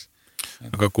kaua, eks.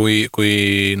 Aga kui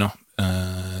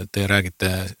te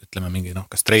räägite, ütleme mingi,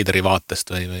 kas treideri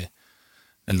vaatest või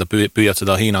püüad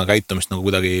seda Hiina käitumist nagu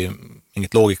kuidagi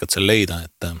mingit loogikat seal leida,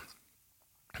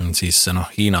 et siis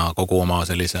Hiina kogu oma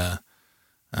sellise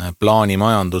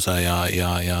plaanimajanduse ja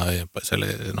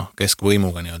selle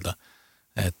keskvõimuga nii-öelda,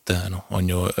 et on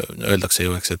ju, öeldakse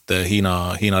ju, eks, et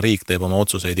Hiina riik teeb oma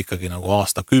otsuseid ikkagi nagu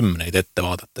aastakümneid ette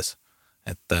vaadates.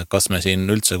 Et kas me siin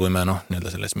üldse, kui me nii-öelda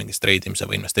selles mingis treidimise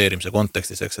või investeerimise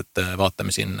kontekstis, eks, et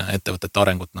vaatame siin ettevõtete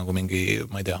arengut nagu mingi,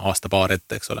 ma ei tea, aasta-paar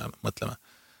ette, eks ole, mõtleme.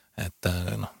 Et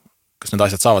kas need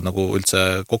asjad saavad nagu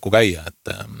üldse kokku käia,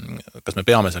 et kas me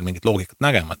peame seal mingit loogikat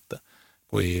nägema, et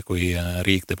kui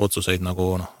riik teeb otsuseid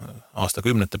nagu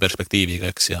aastakümnete perspektiiviga,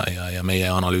 eks, ja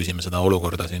meie analüüsime seda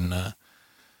olukorda siin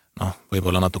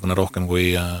võib-olla natukene rohkem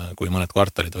kui mõned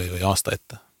kvartalid või aasta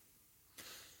ette.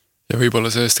 Ja võib-olla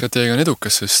see strateegia on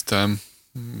edukas, sest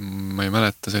ma ei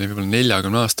mäleta, see oli võib-olla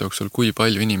 40 aasta jooksul, kui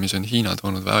palju inimesi on Hiina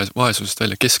toonud vaesusest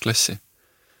välja keskklassi.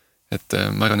 Et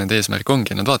ma arvan, nende eesmärk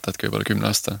ongi, nad vaatavadki võib-olla 10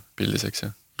 aasta pildis, eks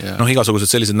ju.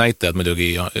 Igasugused sellised näitajad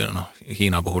muidugi,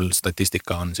 Hiina puhul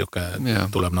statistika on siuke,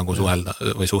 tuleb nagu suhelda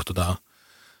või suhtuda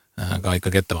ka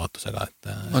ikkagi ettevaatusega.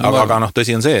 Aga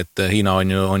tõsi on see, et Hiina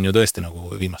on ju tõesti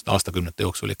nagu viimaste aastakümnete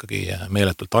jooksul ikkagi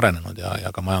meeletult arenenud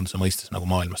ja ka majanduse mõistes nagu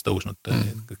maailmas tõusnud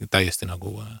täiesti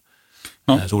nagu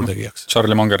suurtegijaks.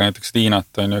 Charlie Munger näiteks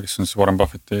Hiinat on ju, kes on siis Warren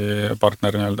Buffetti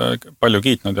partner nii-öelda palju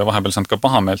kiitnud ja vahepeal saanud ka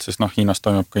pahameelt, sest Hiinas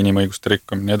toimub ka inimõiguste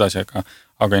rikkumine ja edasi,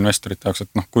 aga investorite jaoks,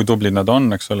 et kui tublid nad on,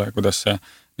 eks ole, kuidas see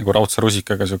nagu raudse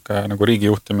rusikaga siuke nagu riigi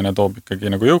juhtimine toob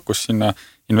ikkagi nagu jõukus sinna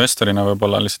investorina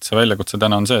võib-olla lihtsalt see väljakutse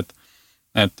täna on see,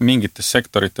 et mingites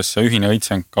sektorites see ühine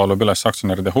õitseng kaalub üles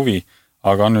aktsionäride huvi,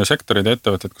 aga on ju sektorid ja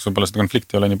ettevõtted, kus võib-olla seda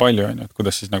konflikti ei ole nii palju, et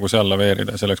kuidas siis nagu seal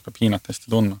laveerida ja selleks peab Hiinat hästi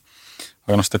tundma.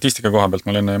 Aga statistika koha pealt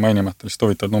ma enne mainimata lihtsalt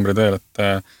huvitavad numbrid veel,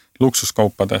 et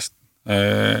luksuskaupadest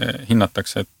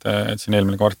hinnatakse, et siin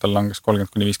eelmine kvartal langes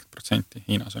 30-50%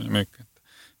 Hiinas on ju müük.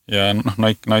 Ja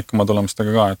Nike oma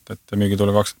tulemustega ka, et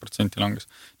müügitulu 20% langes.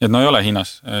 Nii et ei ole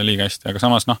Hiinas liiga hästi, aga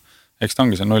samas eks ta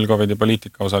ongi see null-Covidi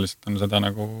poliitika osaliselt on seda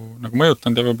nagu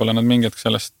mõjutanud ja võib-olla nad mingi hetk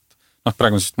sellest,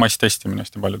 praegu on siis masstestimine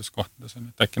hästi paljudes kohtades,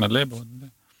 et äkki nad leebuvad.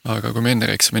 Aga kui me enne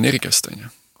rääkisime energiast, on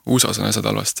ju, USAs on asjad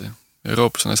halvasti,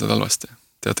 Euroopas on asjad halvasti,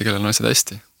 teate, kellel on asjad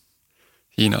hästi?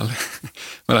 Hiinal.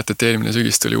 Mäletate, eelmine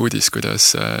sügis tuli uudis,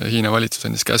 kuidas Hiina valitsus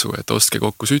andis käsu, et ostke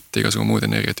kokku sütti, igasugu muud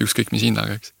energiat, ükskõik mis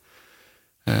hinnaga, eks.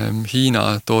 Hiina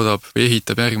toodab või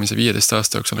ehitab järgmise 15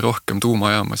 aasta jooksul rohkem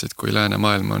tuumajaamasid, kui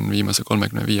läänemaailm on viimase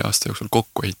 35 aasta jooksul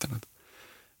kokku ehitanud.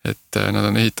 Et nad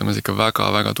on ehitamas ikka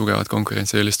väga-väga tugevat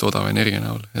konkurentsieelist odava energia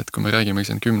näol. Et kui me räägime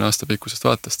 10 aasta pikkusest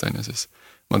vaatest, siis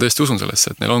ma tõesti usun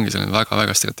sellesse, et neil ongi selline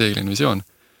väga-väga strateegiline visioon,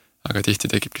 aga tihti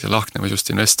tekibki see lahknevus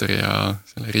just investori ja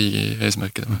selle riigi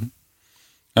eesmärkide vahel.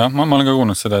 Jah, ma olen ka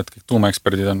kuulnud seda, et kõik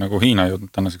tuumaeksperdid on nagu Hiina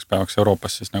jõudnud tänaseks päevaks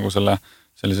Euroopas siis nagu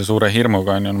sellise suure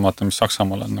hirmuga on ju, vaata, mis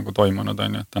Saksamaal on nagu toimunud,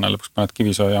 on ju, et täna lõpuks paned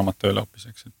kivisöejaamad tööle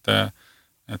hoopiseks,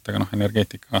 et aga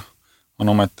energeetika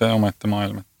on omete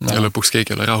maailm. Ja lõpuks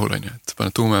keegi ei ole rahul, on ju, et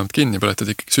paned tuumajaamad kinni,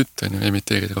 põletad ikkagi sütt, on ju,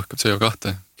 emiteerid rohkem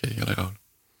CO2, keegi ei ole rahul.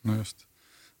 No just.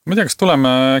 Ma ei tea, kas tuleme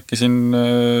äkki siin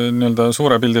nii-öelda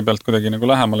suure pildi pealt kuidagi nagu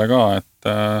lähemale ka, et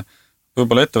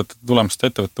võib-olla ettevõtete tulemust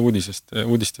ettevõtte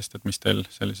uudistest, et mis teil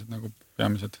sellised nagu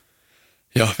peamised?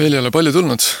 Jah, veel ei ole palju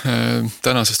tulnud.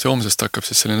 Tänasest ja homsest hakkab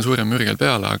siis selline suurem mürgel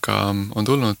peale, aga on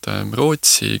tulnud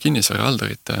Rootsi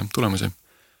kinnisvarahaldurite tulemusi.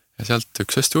 Ja sealt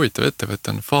üks hästi huvitav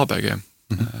ettevõte on Fabege,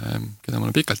 keda ma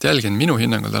olen pikalt jälginud, minu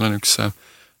hinnangul tal on üks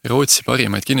Rootsi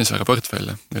parimaid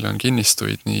kinnisvaraportfelle. Neil on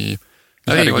kinnistuid nii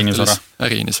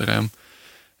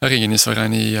ärikinnisvara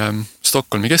nii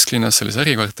Stockholmi kesklinnas, selles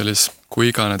ärikvartalis, kui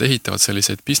ka nad ehitavad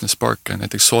selliseid business parke,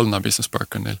 näiteks Solna business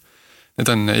park on neil. Need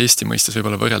on Eesti mõistes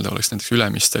võib-olla võrrelda oleks näiteks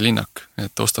Ülemiste linnak,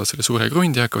 et ostavad selle suure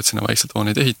krundi, hakkavad sinna vaikselt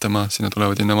hooneid ehitama, sinna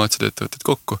tulevad innovaatsed ettevõtted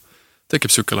kokku, tekib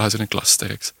siuke lahe selline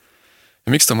klaster, eks. Ja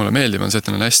miks ta mulle meeldib, on see, et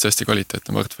on hästi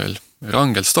kvaliteetne portfell.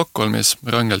 Rangelt Stockholmis,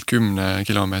 rangelt 10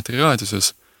 kilomeetri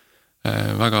raadiuses,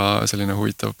 väga selline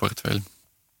huvitav portfell.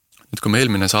 Nüüd kui me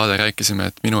eelmine saade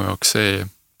rääkisime, et minu jaoks see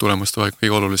tulemuste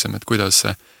kõige olulisem, et kuidas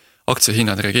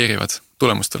aktsiahinnad reageerivad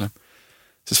tulemustele,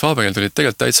 siis Faberil tulid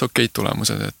tegelikult täitsa okeid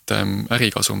tulemused, et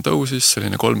ärikasum tõusis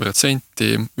selline 3%,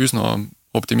 üsna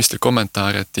optimistlik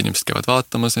kommentaar, et inimesed käivad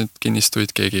vaatamas neid kinnistuid,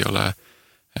 keegi ei ole,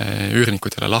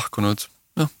 üürnikud ei ole lahkunud,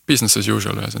 business as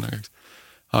usual ühesõnaga.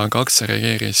 Aga aktsia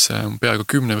reageeris peaaegu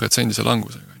 10%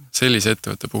 langusega. Sellise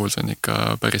ettevõtte puhul see on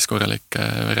ikka päris korralik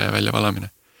vere väljavalamine.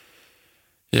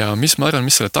 Ja mis ma arvan,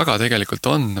 mis selle taga tegelikult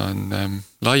on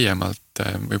laiemalt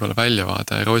võib-olla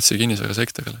väljavaade Rootsi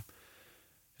kinnisvarasektorile.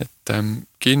 Et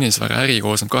kinnisvara äri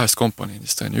koosneb 2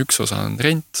 komponendist. Üks osa on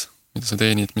rent, mida sa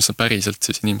teenid, mis sa päriselt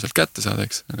siis inimeselt kätte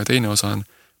saadeks, aga teine osa on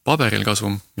paberil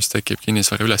kasum, mis tekib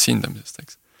kinnisvara üleshindamisest,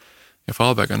 eks. Ja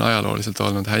Faber on ajalooliselt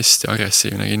olnud hästi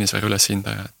agressiivne kinnisvara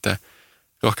üleshindaja, et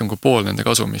rohkem kui pool nende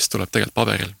kasumist tuleb tegelikult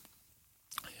paberil.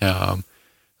 Ja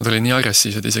nad oli nii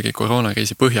agressiivsed isegi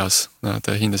koroonakriisi põhjas, nad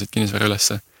hindasid kinnisvara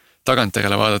ülesse.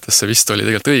 Tagantjärele vaadates see vist oli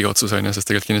tegelikult õige otsus, sest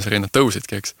tegelikult kinnisvara hinnad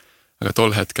tõusidki, eks. Aga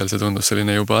tol hetkel see tundus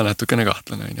selline juba natukene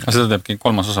kahtlane. Aga seda teebki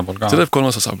 3. osapool ka? Seda teeb 3.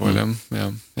 osapool,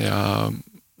 ja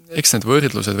eks need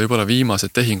võrdlused võib-olla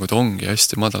viimased tehingud ongi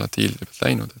hästi madalate hiilide pealt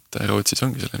läinud, et Rootsis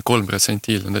ongi selline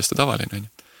 3% hiild on tõesti tavaline,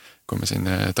 kui me siin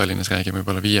Tallinnas räägime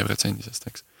võib-olla 5%-sest,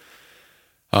 eks.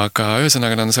 Aga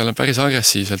ühesõnaga nad on selle päris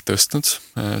agressiivselt tõstnud,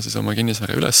 siis oma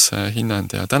kinnisvara üles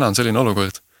hinnanud ja täna on selline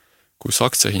olukord, kus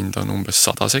aktsiahind on umbes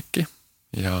 100 sekki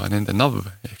ja nende NAV,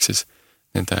 ehk siis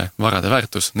nende varade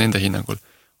väärtus, nende hinnangul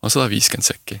on 150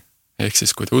 sekki. Ehk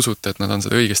siis kui te usute, et nad on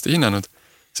seda õigesti hinnanud,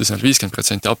 siis on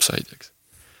 50% upside, eks.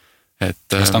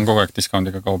 Kas ta on kogu aeg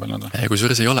discountiga kaubelnud? Kui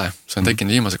suures ei ole, see on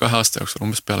tekkinud viimase 2 aasta jooksul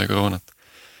umbes peale koroonat.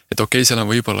 Et okei, seal on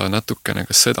võib-olla natukene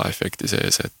ka seda efekti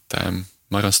sees, et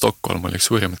ma arvan, Stockholm oli üks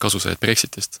suurimad kasusaid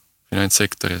Brexitist.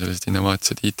 Finantssektor ja sellised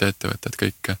innovaatsed IT-ettevõtted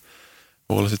kõik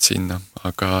voolasid sinna.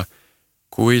 Aga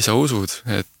kui sa usud,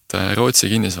 et Rootsi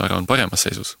kinnisvara on paremas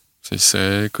seisus, siis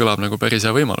see kõlab nagu päris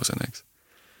hea võimalusena, eks.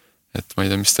 Et ma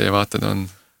ei tea, mis teie vaated on.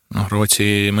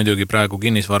 Rootsi muidugi praegu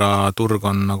kinnisvaraturg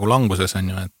on nagu languses, on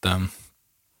ju, et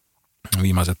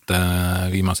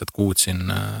viimased kuud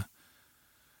siin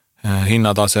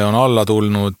hinnatase on alla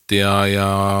tulnud ja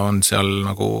on seal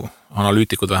nagu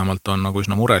analüütikud vähemalt on nagu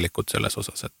üsna murelikud selles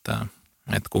osas,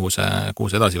 et kuhu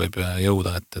see edasi võib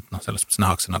jõuda, et selles mõttes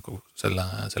nähakse nagu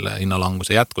selle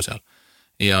hinnalanguse jätku seal.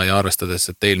 Ja arvestades,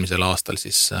 et eelmisel aastal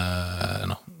siis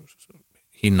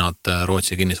hinnad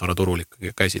Rootsi kinnisvaraturul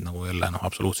ikkagi käisid nagu jälle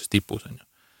absoluutses tipus, on ju.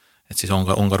 Et siis on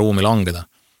ka ruumi langeda.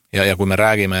 Ja kui me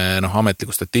räägime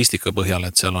ametliku statistika põhjal,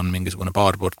 et seal on mingisugune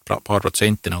paar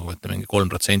protsenti, nagu et mingi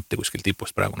 3% kuskil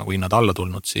tipust praegu nagu hinnad alla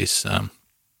tulnud, siis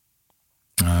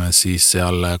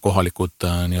seal kohalikud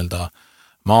nii-öelda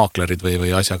maaklerid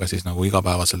või asjaga siis nagu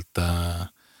igapäevaselt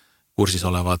kursis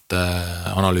olevad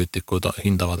analüütikud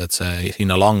hindavad, et see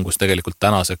hinnalangus tegelikult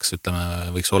tänaseks,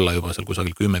 ütleme, võiks olla juba seal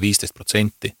kusagil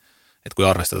 10-15%. Et kui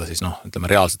arvestada siis ütleme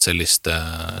reaalselt sellist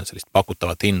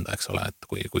pakutavat hinda, eks ole, et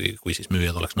kui siis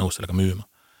müüjad oleks nõus sellega müüma.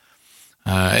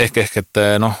 Ehk et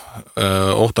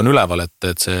oht on üleval,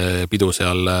 et see pidu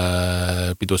seal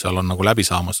on nagu läbi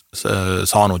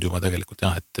saanud juba tegelikult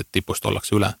jah, et tipust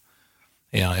ollakse üle.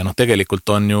 Ja tegelikult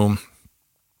on ju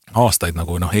aastaid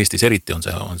nagu Eestis eriti on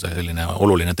see selline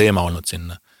oluline teema olnud siin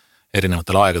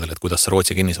erinevatel aegadel, et kuidas see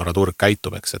Rootsi kinnisvaraturg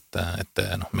käitub, eks, et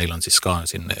meil on siis ka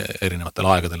siin erinevatel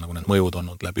aegadel nagu need mõjud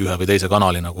olnud läbi ühe või teise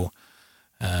kanali nagu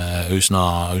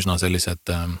üsna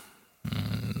sellised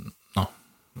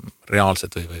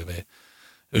reaalsed või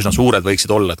üsna suured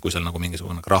võiksid olla, et kui seal nagu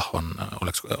mingisugune krahh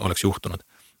oleks juhtunud.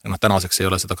 Tänaseks ei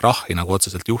ole seda krahhi nagu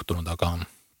otseselt juhtunud,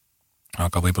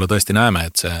 aga võib-olla tõesti näeme,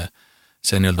 et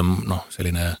see nii-öelda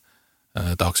selline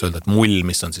tahaks öelda, et mull,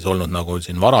 mis on siis olnud nagu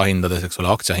siin varahindades, eks ole,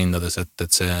 aktsiahindades, et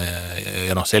see,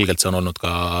 ja selgelt see on olnud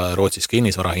ka Rootsis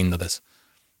kinnisvarahindades,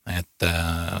 et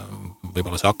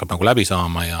võib-olla see hakkab nagu läbi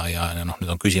saama ja nüüd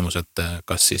on küsimus, et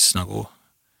kas siis nagu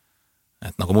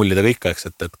mullidega ikka, eks,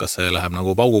 et kas see läheb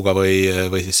nagu pauguga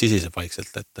või siis sisiseb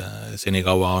vaikselt, et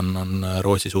senikaua on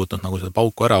Rootsi suutnud nagu seda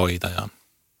pauku ära hoida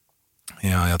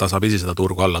ja tasapisi seda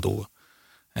turgu alla tuua.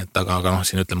 et aga noh,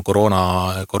 siin ütleme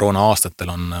koroona aastatel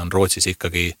on Rootsis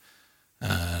ikkagi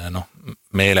noh,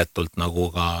 meeletult nagu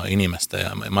ka inimeste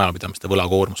ja majapidamiste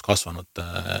võlakoormus kasvanud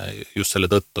just selle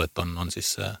tõttu, et on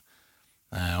siis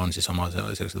oma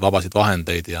selliseid vabasid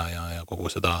vahendeid ja kogu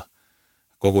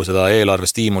seda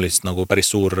eelarvestiimulist nagu päris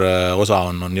suur osa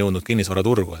on jõudnud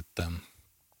kinnisvaraturgu,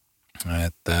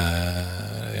 et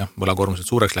jah, võlakoormused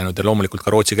suureks läinud ja loomulikult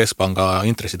ka Rootsi keskpanga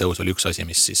intressitõus oli üks asi,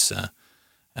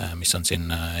 mis on siin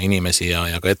inimesi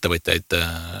ja ka ettevõtjaid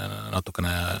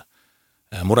natukene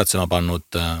muretsema pannud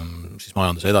siis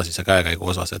majanduse edasise käekäigu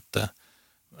osas, et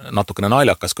natukene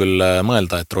naljakas küll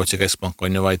mõelda, et Rootsi keskpank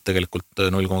on ju vaid tegelikult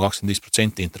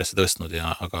 0,25% intressi tõstnud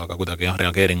aga kuidagi jah,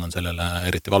 reageering on sellele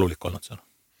eriti valulik olnud seal.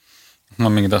 Ma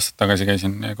mingid aastad tagasi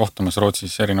käisin kohtumas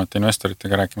Rootsis erinevate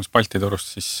investoritega rääkimas Balti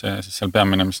turust, siis seal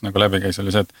peamine, mis nagu läbi käis,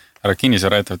 oli see, et ära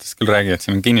kinnisvaraettevõttest küll räägi, et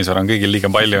siin on kinnisvara on kõigil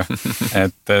liiga palju,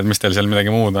 et mis teil seal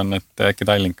midagi muud on, et äkki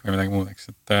Tallink või midagi muud,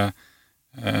 eks, et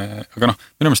aga noh,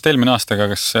 minu meelest eelmine aastaga,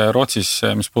 kas Rootsis,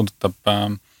 mis puudutab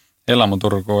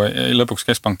elamuturgu, lõpuks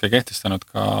keskpank ei kehtestanud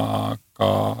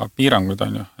ka piiranguid,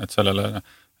 on ju, et sellele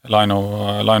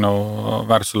laenu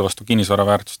väärtusele vastu kinnisvara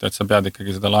väärtust, et sa pead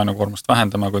ikkagi seda laenukoormust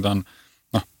vähendama, kui ta on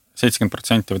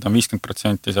 70% või ta on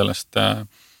 50% sellest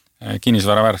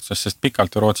kinnisvara väärtusest, sest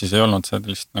pikalt ju Rootsis ei olnud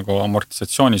sellist nagu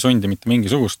amortisatsioonissundi mitte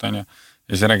mingisugust, on ju,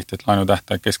 ja siis räägiti, et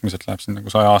laenutähtaeg keskmiselt läheb siin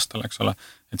nagu 100 aastale, eks ole,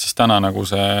 et siis täna nagu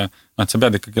see, et sa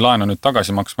pead ikkagi laenu nüüd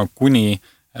tagasi maksma, kuni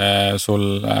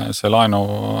sul see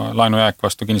laenujääk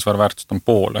vastu kinnisvara väärtust on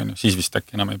pool, on ju, siis vist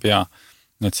äkki enam ei pea.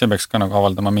 Nii et see peaks ka nagu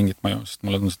avaldama mingit mõju, sest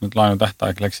mulle tundus, et nüüd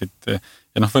laenutähtaeg läksid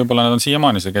ja noh, võib-olla need on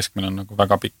siiamaani, see keskmine on nagu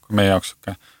väga pikk, kui meie jaoks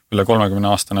üle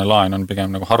 30-aastane laen on pigem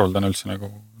nagu haruldane üldse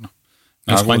nagu noh.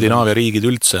 Skandinaavia riigid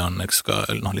üldse on, eks ka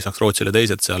noh, lisaks Rootsile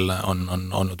teised seal on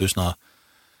olnud üsna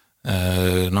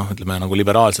noh, ütleme nagu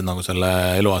liberaalsed nagu selle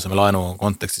eluaseme laenu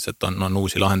kontekstis, et on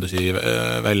uusi lahendusi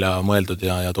välja mõeldud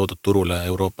ja toodud turule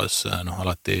Euroopas noh,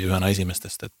 alati ühena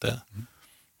esimestest,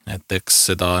 et eks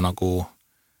seda nagu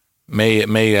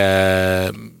meie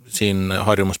siin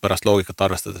harjumuspärast loogikat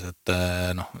arvestades, et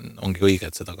noh, ongi õige,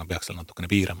 et seda ka peaks seal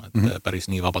natukene piirama, et päris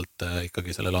nii vabalt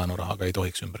ikkagi selle laenurahaga ei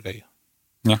tohiks ümber käia.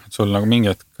 Jah, et sul nagu mingi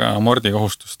hetk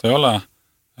amordikohustust ei ole,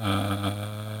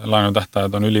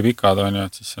 laenutähtajad on ülipikad, on ju,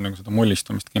 et siis see nagu seda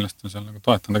mullistumist kindlasti on seal nagu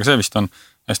toetanud, aga see vist on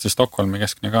hästi Stockholmi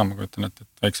keskne ka, ma kujutan, et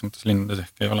väiksemates linnades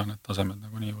ehk ei ole need tasemed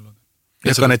nagu nii hullud.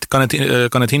 Ja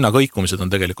ka need hinnakõikumised on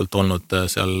tegelikult olnud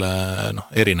seal noh,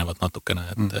 erinevad natukene,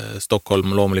 et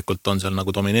Stockholm loomulikult on seal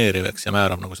nagu domineeriv, eks, ja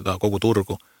määrab nagu seda kogu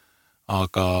turgu,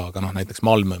 aga noh, näiteks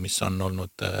Malmö, mis on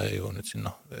olnud ju nüüd siin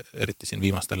noh, eriti siin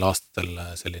viimastel aastatel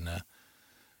selline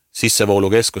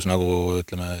sissevoolukeskus nagu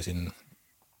ütleme siin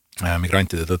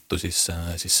migrantide tõttu, siis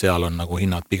seal on nagu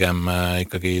hinnad pigem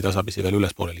ikkagi tasapisi veel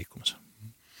ülespoole liikumas.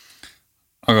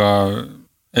 Aga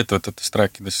ettevõtetest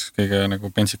rääkides kõige nagu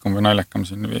pentsikum või naljakam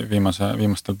siin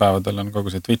viimastel päevadel on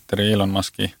kogu see Twitteri Elon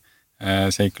Muski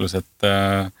seiklus, et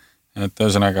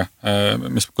ühesõnaga,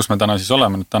 kus me täna siis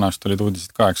oleme, nüüd täna just tulid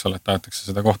uudised ka, eks ole, et tahetakse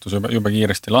seda kohtus juba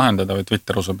kiiresti lahendada või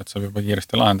Twitter usub, et see juba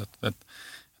kiiresti lahendatud, et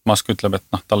Musk ütleb, et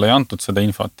noh, talle ei antud seda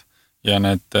infot ja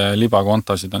need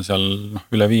libakontosid on seal noh,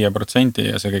 üle 5%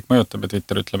 ja see kõik mõjutab ja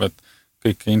Twitter ütleb, et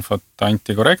kõik infot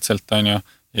anti korrektselt, on ju,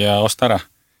 ja osta ära.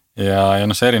 Ja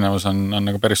noh, see erinevus on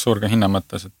nagu päris suur ka hinna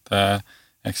mõttes, et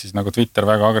ehk siis nagu Twitter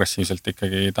väga agressiivselt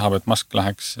ikkagi tahab, et Musk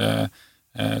läheks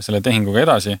selle tehinguga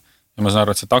edasi ja ma saan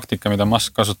aru, et see taktika, mida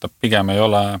Musk kasutab, pigem ei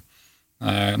ole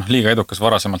noh, liiga edukas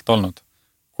varasemalt olnud.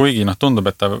 Kuigi noh,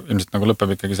 tundub, et ta ilmselt nagu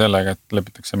lõpeb ikkagi sellega, et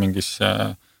lepitakse mingis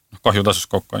kahjutasus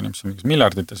kokku, mis on mingis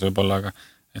miljardites võib-olla, aga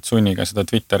et sunniga seda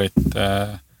Twitterit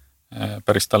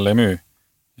päris talle ei müü.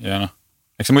 Ja noh,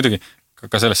 eks see muidugi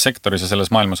ka selles sektoris ja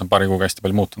selles maailmas on paari kuuga hästi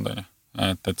palju muutunud, on ju.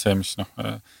 Et see, mis noh,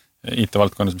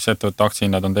 IT-valdkonnas, mis ettevõtte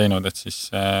aktsihinnad on teinud, et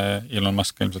siis Elon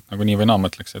Musk ilmselt nagu nii või naa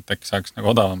mõtleks, et äkki saaks nagu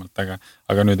odavamalt,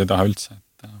 aga nüüd ei taha üldse.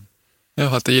 Jah,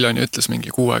 vaata, Elon ütles mingi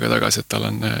 6 aega tagasi, et tal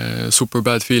on super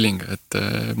bad feeling, et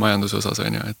majanduse osas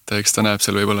on ju, et eks ta näeb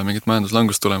seal võib-olla mingit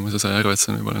majanduslangust tulemas ja sai aru, et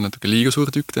see on võib-olla natuke liiga suur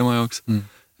tükk tema jaoks.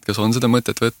 Kas on seda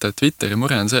mõtet võtta, et Twitteri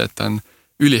mure on see, et ta on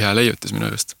ülihea leiutis minu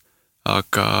arust,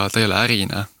 aga ta ei ole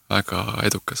ärina väga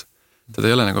edukas. Teda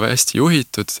ei ole nagu hästi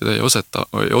juhitud, teda ei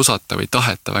osata või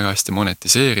taheta väga hästi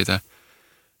monetiseerida.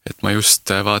 Et ma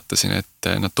just vaatasin, et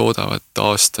nad toodavad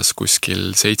aastas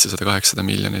kuskil 700-800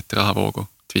 miljonit rahavoogu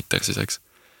Twitter siis, eks.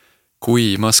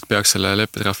 Kui Musk peaks selle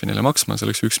leppetrahvi neile maksma, see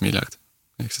oleks 1 miljard.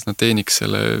 Ehk siis nad teeniks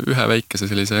selle ühe väikese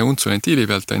sellise untsulentiili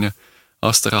pealt, on ju,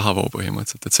 aasta rahavoo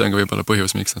põhimõtteliselt, et see on ka võib-olla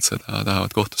põhjus, miks nad seda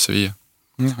tahavad kohtusse viia.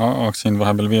 Aktsiin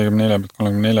vahepeal 54 pealt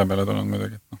 34 peale tulnud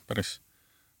muidugi, et noh, päris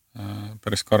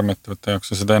päris karm ettevõtte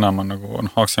jaoks ja seda enam on nagu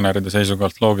aktsionäride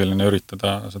seisukohalt loogiline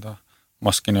üritada seda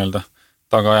maski nii-öelda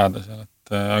taga ajada seal,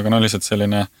 et aga lihtsalt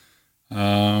selline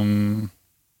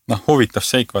huvitav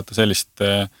seik, vaata sellist,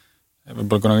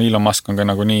 võib-olla kuna Elon Musk on ka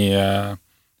nagu nii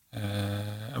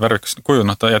värvikas kuju,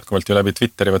 ta jätkuvalt ju läbi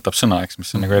Twitteri võtab sõna, eks,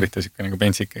 mis on nagu eriti siuke nagu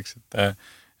pentsik, eks,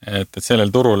 et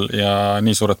sellel turul ja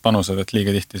nii suured panused, et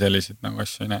liiga tihti selliseid nagu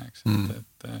asju ei näe, eks,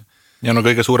 et ja no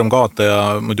kõige suurem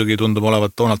kaotaja muidugi tundub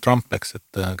olevat Donald Trump, eks,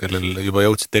 et kellel juba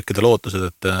jõudsid tekkida lootused,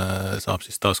 et saab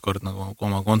siis taaskord nagu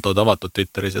oma kontod avatud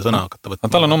Twitteris ja sõna hakata võtma.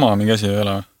 Tal on oma mingi asi ei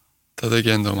ole? Ta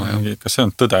tegi enda oma, jah. Kas see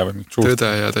on tõde või mingi truth? Tõde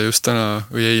ja ta just täna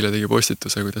või eile tegi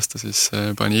postituse, kuidas ta siis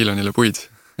pani Elonile puid.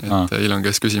 Et Elon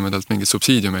käis küsima talt mingeid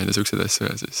subsiidiumeid ja siukseid asju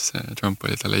ja siis Trump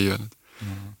oli talle ei öelnud.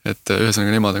 Et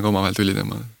ühesõnaga nemad on ka omavahel tüli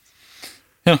tõmmanud.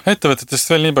 Ja ettevõtetest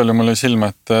veel nii palju mulle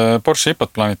silma, et Porsche IPO-t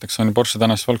plaanitakse, on Porsche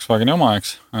tänast Volkswageni oma,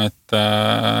 eks, et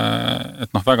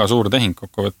väga suur tehing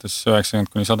kokkuvõttes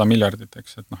 90–100 miljardit,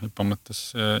 eks, et IPO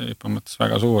mõttes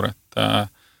väga suur, et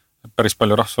päris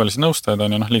palju rahvusvahelisi nõustajaid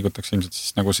on ja liigutakse ilmselt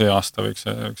siis nagu see aasta võiks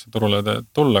see turule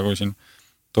tulla, kui siin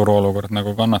turuolukord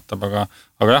nagu kannatab, aga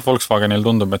jah, Volkswagenil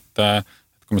tundub, et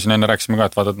kui me siin enne rääkisime ka,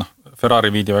 et vaatad, Ferrari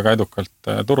viidi väga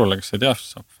edukalt turule, kes ei tea,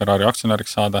 saab Ferrari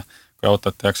aktsionäriks saada, kui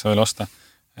autot ei jaksa veel osta.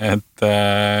 Et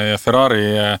ja Ferrari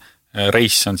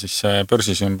Race on siis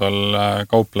börsisümbol,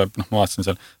 kaupleb, ma vaatasin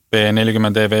seal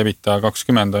P40 EV EBITDA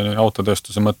 20 on ju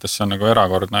autotööstuse mõttes, see on nagu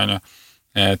erakordne, on ju.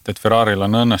 Et Ferraril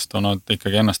on õnnestunud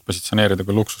ikkagi ennast positsioneerida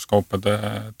kui luksuskaupade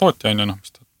tootja, on ju,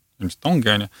 mis ta ilmselt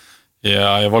ongi, on ju.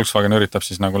 Ja Volkswagen üritab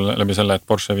siis nagu läbi selle, et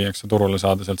Porsche viiakse turule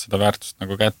saada sealt seda väärtust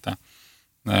nagu kätte.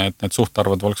 Et need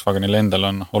suhtarvud Volkswagenil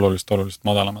endal on oluliselt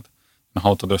madalamad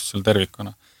autotööstusel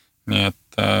tervikuna. Nii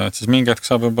et siis mingi hetk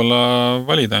saab võib-olla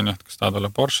valida, et kas tahad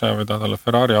olla Porsche või tahad olla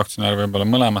Ferrari aktsionär, võib-olla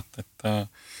mõlemat, et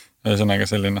ühesõnaga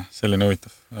selline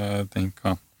huvitav tehing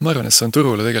ka. Ma arvan, et see on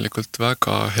turule tegelikult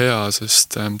väga hea,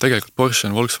 sest tegelikult Porsche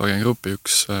on Volkswagen Grupi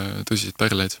üks tõsiseid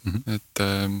pärleid, et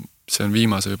see on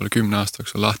viimase võib-olla 10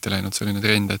 aastaks on lahti läinud selline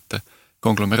trend, et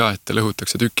konglomeraate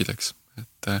lõhutakse tükkideks,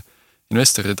 et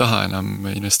investorid ei taha enam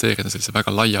investeerida sellise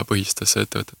väga laiapõhistesse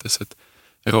ettevõtetesse, et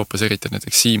Euroopas eriti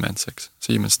näiteks Siemens, eks.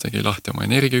 Siemens tegi lahti oma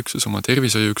energiaüksuse, oma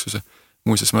tervishoiuüksuse.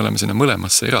 Muuseas, me oleme sinna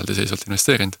mõlemasse eraldiseisvalt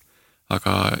investeerinud,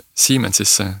 aga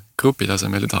Siemensisse grupi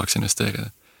tasemel ei tahaks investeerida.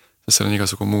 Sest seal on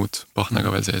igasugu muud pahna ka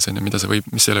veel sees,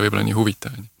 mis ei ole võib-olla nii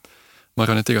huvitav. Ma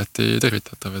arvan, et igati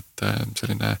tervitatav, et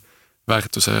selline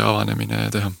väärtuse avanemine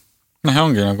teha. Ja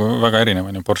ongi nagu väga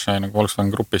erinev, Porsche nagu Volkswagen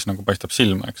grupis nagu paistab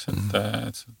silma, eks,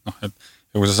 et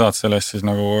ja kui sa saad sellest siis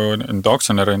nagu enda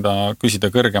aktsionärina küsida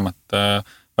kõrgemat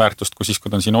väärtust, kui siis, kui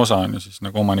ta on siin osa, on ju siis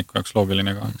nagu omaniku jaoks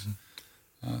loogiline ka, eks.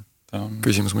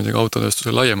 Küsimus muidugi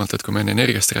autotööstusel laiemalt, et kui me enne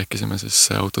energiast rääkisime, siis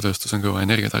autotööstus on kõva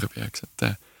energiatarbija, eks,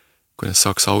 et kuidas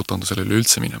Saksa autondusele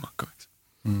üleüldse minema hakkab, eks.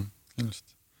 Kindlasti.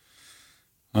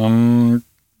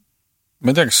 Ma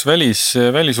ei tea, kas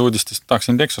välisuudistest tahaks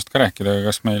Indexost ka rääkida,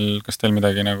 aga kas teil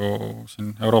midagi nagu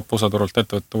siin Euroopa osaturult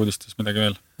ettevõtte uudistes midagi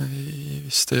veel? Ei,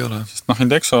 vist ei ole. Sest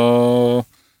Indexo,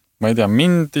 ma ei tea,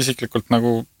 mind isiklikult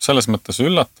nagu selles mõttes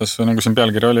üllatas, või nagu siin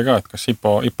pealkiri oli ka, et kas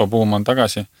IPO buum on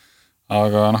tagasi,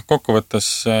 aga kokkuvõttes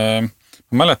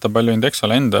ma mäletan palju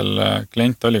Indexole endal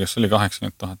klient oli, kas oli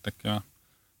 80,000 äkki või?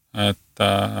 Et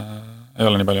ei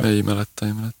ole nii palju? Ei mäleta.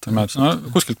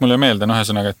 Kuskilt mul ei meelde,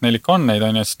 ühesõnaga, et neil ikka on neid,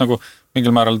 siis nagu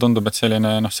mingil määral tundub, et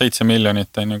selline 7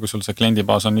 miljonit, kui sul see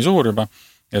kliendibaas on nii suur juba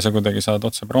ja sa kuidagi saad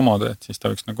otse promoda, et siis ta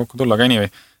võiks kokku tulla, aga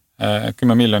anyway,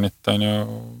 10 miljonit on ju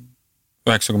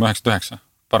 9,99,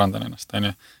 parandan ennast, on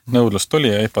ju. Nõudlus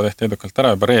tuli ja IPO tehti edukalt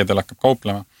ära, juba reedel hakkab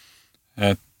kauplema.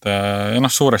 Et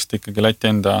ja suuresti ikkagi Läti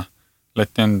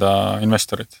enda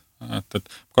investorid.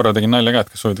 Et korra tegin nalja ka, et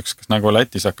kas huvitaks, kas nagu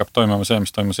Lätis hakkab toimuma see,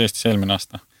 mis toimus Eestis eelmine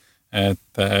aasta.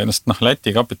 Et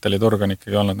Läti kapitaliturg on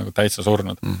ikkagi olnud nagu täitsa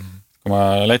surnud. Kui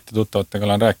ma Läti tuttavatega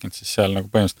olen rääkinud, siis seal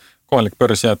nagu põhimõtteliselt kohalik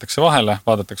börs jäetakse vahele,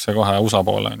 vaadatakse kohe USA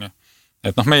poole.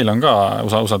 Et meil on ka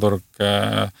USA turg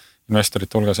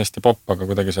investorite hulgas hästi popp, aga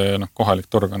kuidagi see kohalik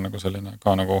turg on nagu selline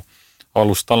ka nagu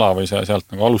alustala või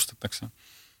sealt nagu alustatakse.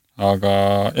 Aga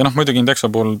ja muidugi Indexo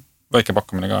puhul väike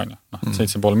pakkumine ka on ju.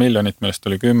 7,5 miljonit, millest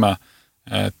tuli 10,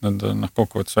 et need on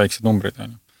kokkuvõttes väiksed numbrid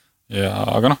on ju.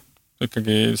 Aga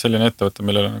ikkagi selline ettevõte,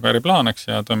 millel on nagu äriplaan, eks,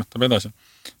 ja toimetab edasi.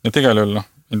 Et igal juhul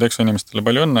Indexo inimestele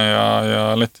palju õnne ja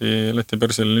Läti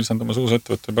börsil lisandumas uus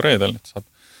ettevõte juba reedel, et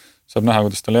saab näha,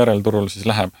 kuidas tal järelturul siis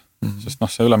läheb. Sest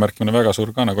see ülemärkimine väga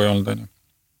suur ka nagu ei olnud on ju.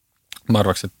 Ma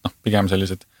arvaks, et pigem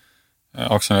sellised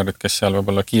aktsionärid, kes seal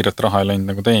võib-olla kiiret raha ei läinud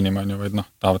nagu teenima, vaid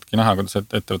tahavadki näha, kuidas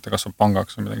ettevõte kasvab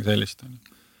pangaks või midagi sellist.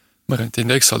 Ma arvan, et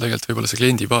Indexol tegelikult võib-olla see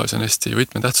kliendibaas on hästi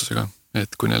võtmetähtsusega,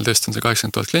 et kui neil tõesti on see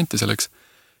 80,000 klienti selleks,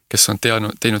 kes on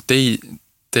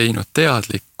teinud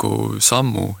teadliku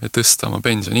sammu ja tõsta oma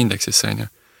pensioniindeksisse, on ju.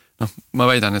 Noh, ma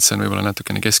väidan, et see on võib-olla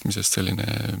natukene keskmisest selline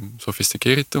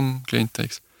sofistikeeritum klient,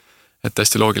 eks. Et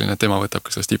hästi loogiline, et tema võtab ka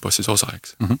sellest IPO-s siis osa,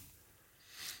 eks.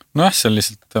 Nojah, see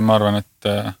lihtsalt, ma arvan, et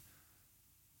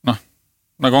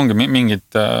nagu ongi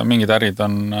mingid ärid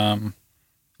on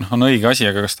õige asi,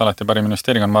 aga kas ta alati parim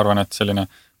investeering on, ma arvan, et selline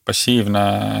passiivne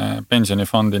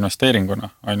pensionifondi investeeringuna,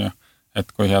 on ju, et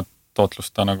kui head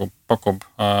tootlust ta nagu pakub,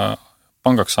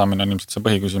 pangaks saamine on ilmselt see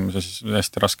põhiküsimus ja siis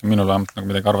hästi raske minul vähemalt nagu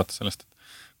midagi arvata sellest, et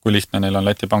kui lihtne neil on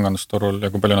Läti pangandusturul ja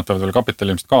kui palju nad peavad veel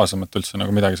kapitali ilmselt kaasama, et üldse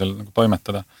nagu midagi seal nagu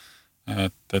toimetada.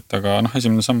 Et aga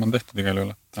esimene samm on tehtud igal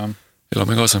juhul, et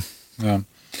elame kaasa.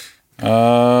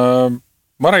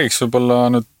 Ma räägiks võib-olla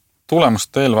nüüd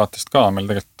tulemuste eelvaatest ka, meil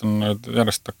tegelikult on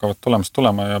järjest hakkavad tulemused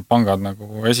tulema ja pangad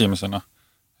nagu esimesena,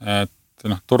 et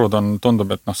turud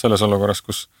tundub, et selles olukorras,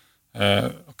 kus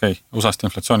USA-st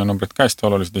inflatsiooninumbrid ka hästi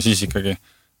olulised ja siis ikkagi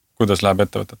kuidas läheb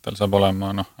ettevõtetel, saab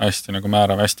olema hästi nagu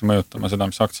määrav, hästi mõjutama seda,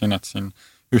 mis aktsiahinnad siin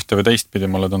ühte või teistpidi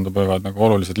mulle tundub võivad nagu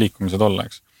olulised liikumised olla,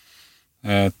 eks.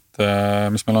 Et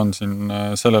mis meil on siin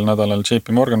sellel nädalal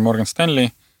JP Morgan, Morgan Stanley,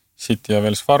 Citi ja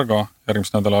Wells Fargo,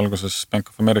 järgmise nädala alguses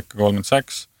Bank of America, Goldman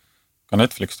Sachs, ka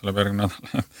Netflix tuleb järgmine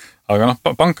nädal. Aga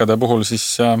pankade puhul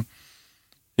siis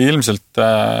ilmselt,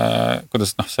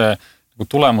 kuidas see nagu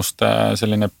tulemuste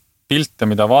selline pilte,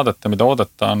 mida vaadata, mida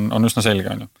oodata, on üsna selge,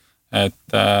 on ju.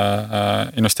 Et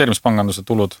investeerimispanganduse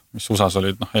tulud, mis USAs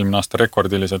olid eelmine aasta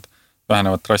rekordilised,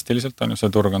 vähenevad drastiliselt, on ju,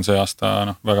 see turg on see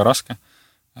aasta väga raske.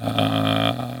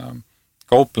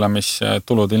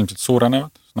 Kauplemistulud ilmselt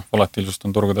suurenevad, volatiilsust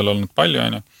on turgudel olnud palju,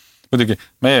 on ju. Muidugi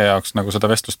meie jaoks nagu seda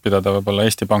vestlust pidada võib-olla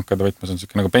Eesti pankade võtmes on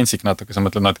selline nagu pensik natuke, sa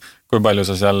mõtled, et kui palju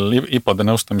sa seal IPO-de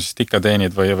nõustamisest ikka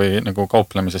teenid või nagu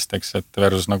kauplemisest, eks, et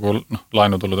versus nagu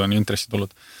laenutulud on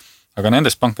intressitulud. Aga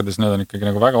nendes pankades need on ikkagi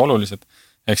nagu väga olulised.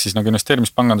 Ehk siis nagu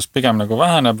investeerimispangandus pigem nagu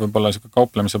väheneb, võib-olla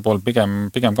kauplemise pool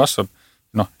pigem kasvab.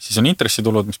 Siis on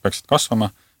intressitulud, mis peaksid kasvama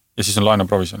ja siis on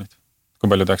laenuprovisionid. Kui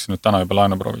palju tehakse nüüd täna juba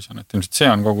laenuprovision, et ilmselt see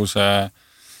on kogu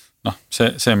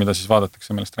see, mida siis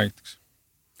vaadatakse, millest räägitakse.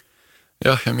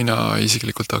 Jah, ja mina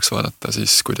isiklikult tahaks vaadata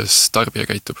siis, kuidas tarbija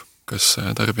käitub. Kas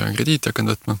tarbija on krediiti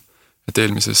hakanud võtma, et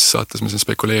eelmises saates me siin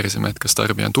spekuleerisime, et kas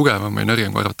tarbija on tugevam või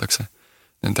nõrgem, kui arvatakse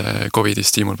nende COVID-i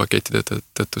stiimulpakettide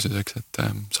tõttu siis, eks, et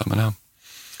saame näha.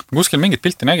 Kuskil mingit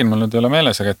pilti nägin, mul nüüd ei ole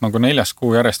meeles, aga et nagu 4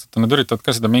 kuu järjest, et nad üritavad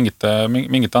ka seda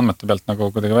mingite andmete pealt nagu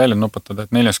kuidagi välja nuputada,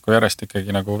 et 4 kuu järjest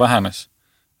ikkagi nagu vähenes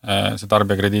see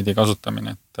tarbijakrediidi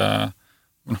kasutamine, et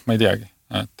ma ei teagi,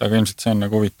 et aga ilmselt see on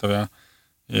nagu huvitav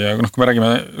ja kui me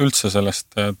räägime üldse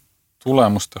sellest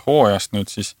tulemuste hooajast nüüd,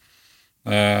 siis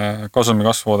kasumi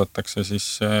kasvu oodatakse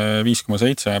siis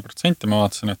 5,7%, ma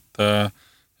vaatasin,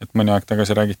 et mõni aeg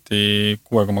tagasi räägiti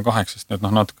 6,8%, nii et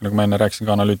natuke nagu ma enne rääkisin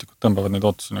ka, analüütikud tõmbavad neid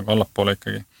ootusi nagu allapoole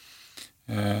ikkagi.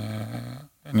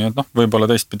 Nii et võib-olla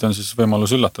teistpidi on siis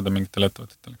võimalus üllatada mingitel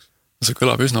ettevõtetel. See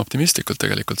kõlab üsna optimistlikult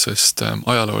tegelikult, sest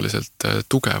ajalooliselt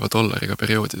tugeva dollariga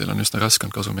perioodidel on üsna raske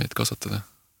kasumeid kasvatada.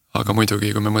 Aga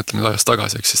muidugi, kui me mõtleme ajast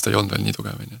tagasi, siis ta ei olnud veel nii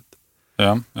tugev.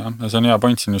 Ja see on hea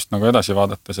point siin just nagu edasi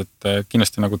vaadates, et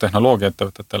kindlasti nagu tehnoloogia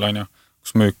ettevõtetel on ju,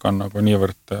 kus müük on nagu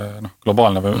niivõrd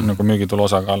globaalne või nagu müügitulu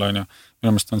osakaal on ju.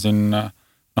 Minu meelest on siin,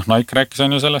 Nike rääkis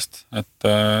on ju sellest, et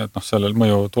sellel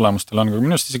mõju tulemustel on,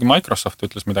 minu meelest isegi Microsoft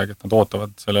ütles midagi, et nad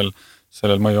ootavad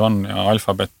sellel mõju on ja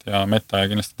Alphabet ja Meta ja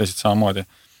kindlasti teised samamoodi,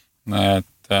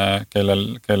 et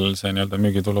kellel see nii-öelda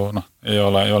müügitulu ei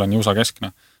ole nii USA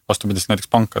keskne. Vastupidist näiteks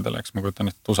pankadele, eks ma kujutan,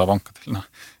 et USA pankadel,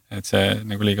 et see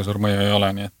nagu liiga suur mõju ei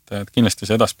ole, nii et kindlasti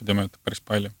see edaspidi mõjutab päris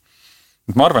palju.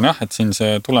 Ma arvan jah, et siin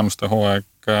see tulemuste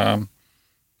hooaeg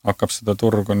hakkab seda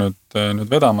turgu nüüd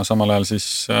vedama, samal ajal siis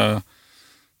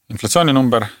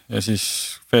inflatsiooninumber ja siis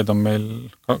Fed on meil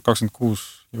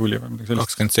 26 juuli või midagi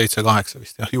sellist. 27,8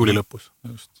 vist, jah, juuli lõpus.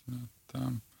 Just,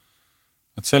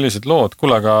 et sellised lood,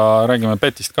 kuule, aga räägime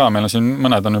petist ka, meil on siin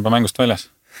mõned on juba mängust väljas.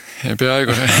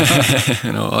 Peaaegu,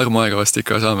 armu aega vast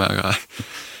ikka saame, aga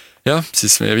jah,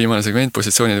 siis meie viimane segment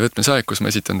positsioonide võtmise aeg, kus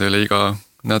ma esitan teile iga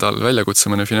nädal väljakutse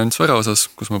mõne finantsvara osas,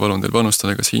 kus ma palun teil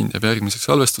panustada, kas hind jääb järgmiseks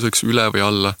salvestuseks üle või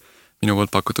alla minu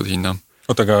poolt pakutud hinna.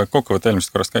 Oota, aga kokkuvõtte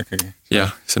eelmisest korrast ka ikkagi?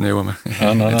 Jah, sinna jõuame.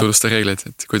 Tulusta reegleid,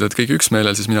 et kui te olete kõik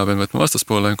üksmeelel, siis mina pean võtma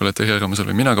vastaspoole, kui olete arvamusel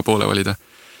või mina ka poole valida.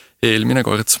 Eelmine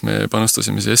kord me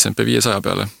panustasime siis S&P 500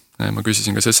 peale. Ma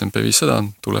küsisin, kas S&P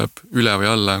 500 tuleb üle või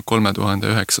alla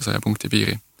 3900 punkti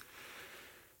piiri.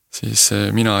 Siis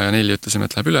mina ja Nelli ütlesime,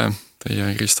 et läheb üle. Teie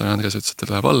Kristo ja Andres ütlesid,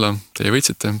 et läheb alla. Teie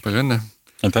võitsite, palju õnne.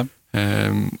 Kas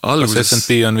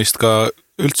S&P on vist ka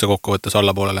üldse kokkuvõttes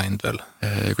allapoole läinud veel?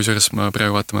 Kusjuures ma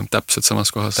praegu vaatame täpselt samas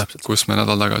kohas, kus me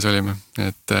nädal tagasi olime.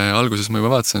 Et alguses ma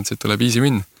juba vaatasin, et siit tuleb easy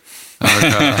win.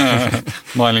 aga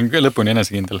ma olin lõpuni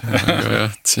enesekindel. aga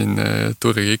jah, siin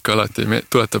turg ikka alati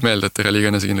tuletab meelde, et ära liiga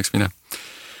enesekindlaks mine.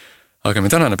 Aga me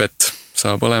tänane bett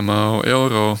saab olema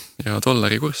euro ja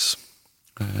dollari kurss.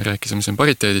 Rääkisime siin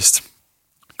pariteedist,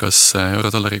 kas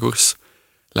euro-dollari kurss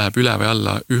läheb üle või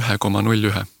alla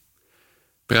 1,01.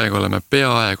 Praegu oleme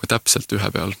peaaegu täpselt ühe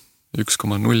peal,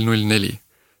 1,004.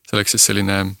 See oleks siis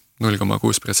selline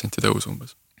 0,6% tõus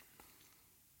umbes.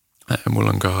 Mul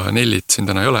on ka nellit, siin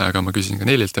täna ei ole, aga ma küsin ka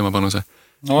nelilt tema panuse.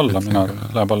 No alla, mina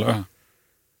läheb alla ühe.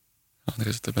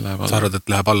 Andres ütleb, et läheb alla. Sa arvad, et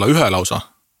läheb alla ühe lausa?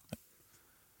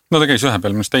 No ta käis ühe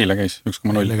peal, minust eile käis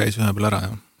 1,0. Eile käis ühe peal ära,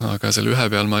 jah. Aga selle ühe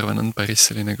peal, ma arvan, on päris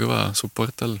selline kõva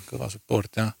support all. Kõva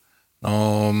support, jah. No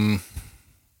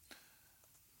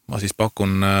ma siis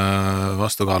pakun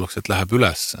vastukaaluks, et läheb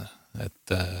üles. Et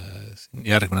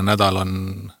järgmine nädal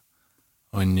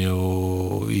on ju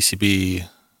ECB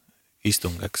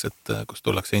istung, eks, et kus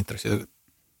tullakse intressi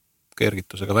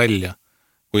kergitusega välja.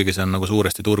 Kuigi see on nagu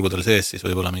suuresti turgudel sees, siis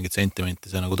võib-olla mingit sentimenti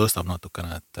see nagu tõstab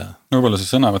natukene, et võib-olla see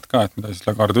sõnavõtt ka, et mida siis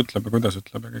Lagarde ütleb ja kuidas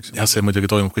ütleb ja kõik see. jah, see muidugi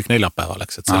toimub kõik neljapäeval,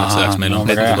 eks, et selleks ajaks meil on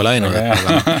hetk juba läinud,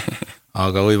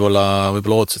 aga võib-olla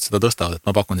ootused seda tõstavad, et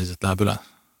ma pakun siis, et läheb üle.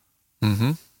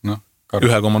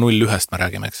 1,01 me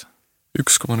räägime, eks?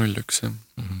 1,01, jah.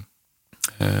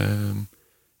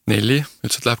 4,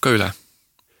 ütles, et läheb ka üle.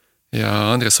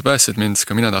 Ja Andres, sa päästsid mind,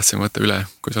 ka mina tahtsin võtta üle.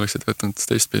 Kui sa oleksid võtnud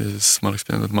teistpidi, siis ma oleks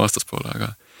pidanud võtma vastaspoole, aga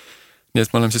nii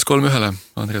et me oleme siis 3-1.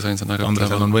 Andres Ainsan arvab.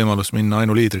 Andresel on võimalus minna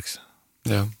ainuliidriks.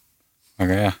 Jah.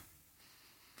 Aga jah.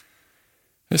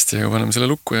 Hästi, aga paneme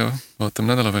selle lukku ja vaatame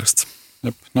nädala pärast.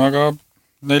 No aga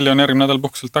Nelli on järgmine nädal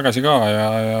puhkuselt tagasi ka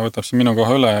ja võtab siin minu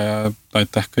koha üle ja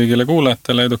aitäh kõigile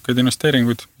kuulajatele, edukaid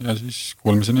investeeringuid ja siis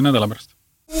kuulmiseni nädala pärast.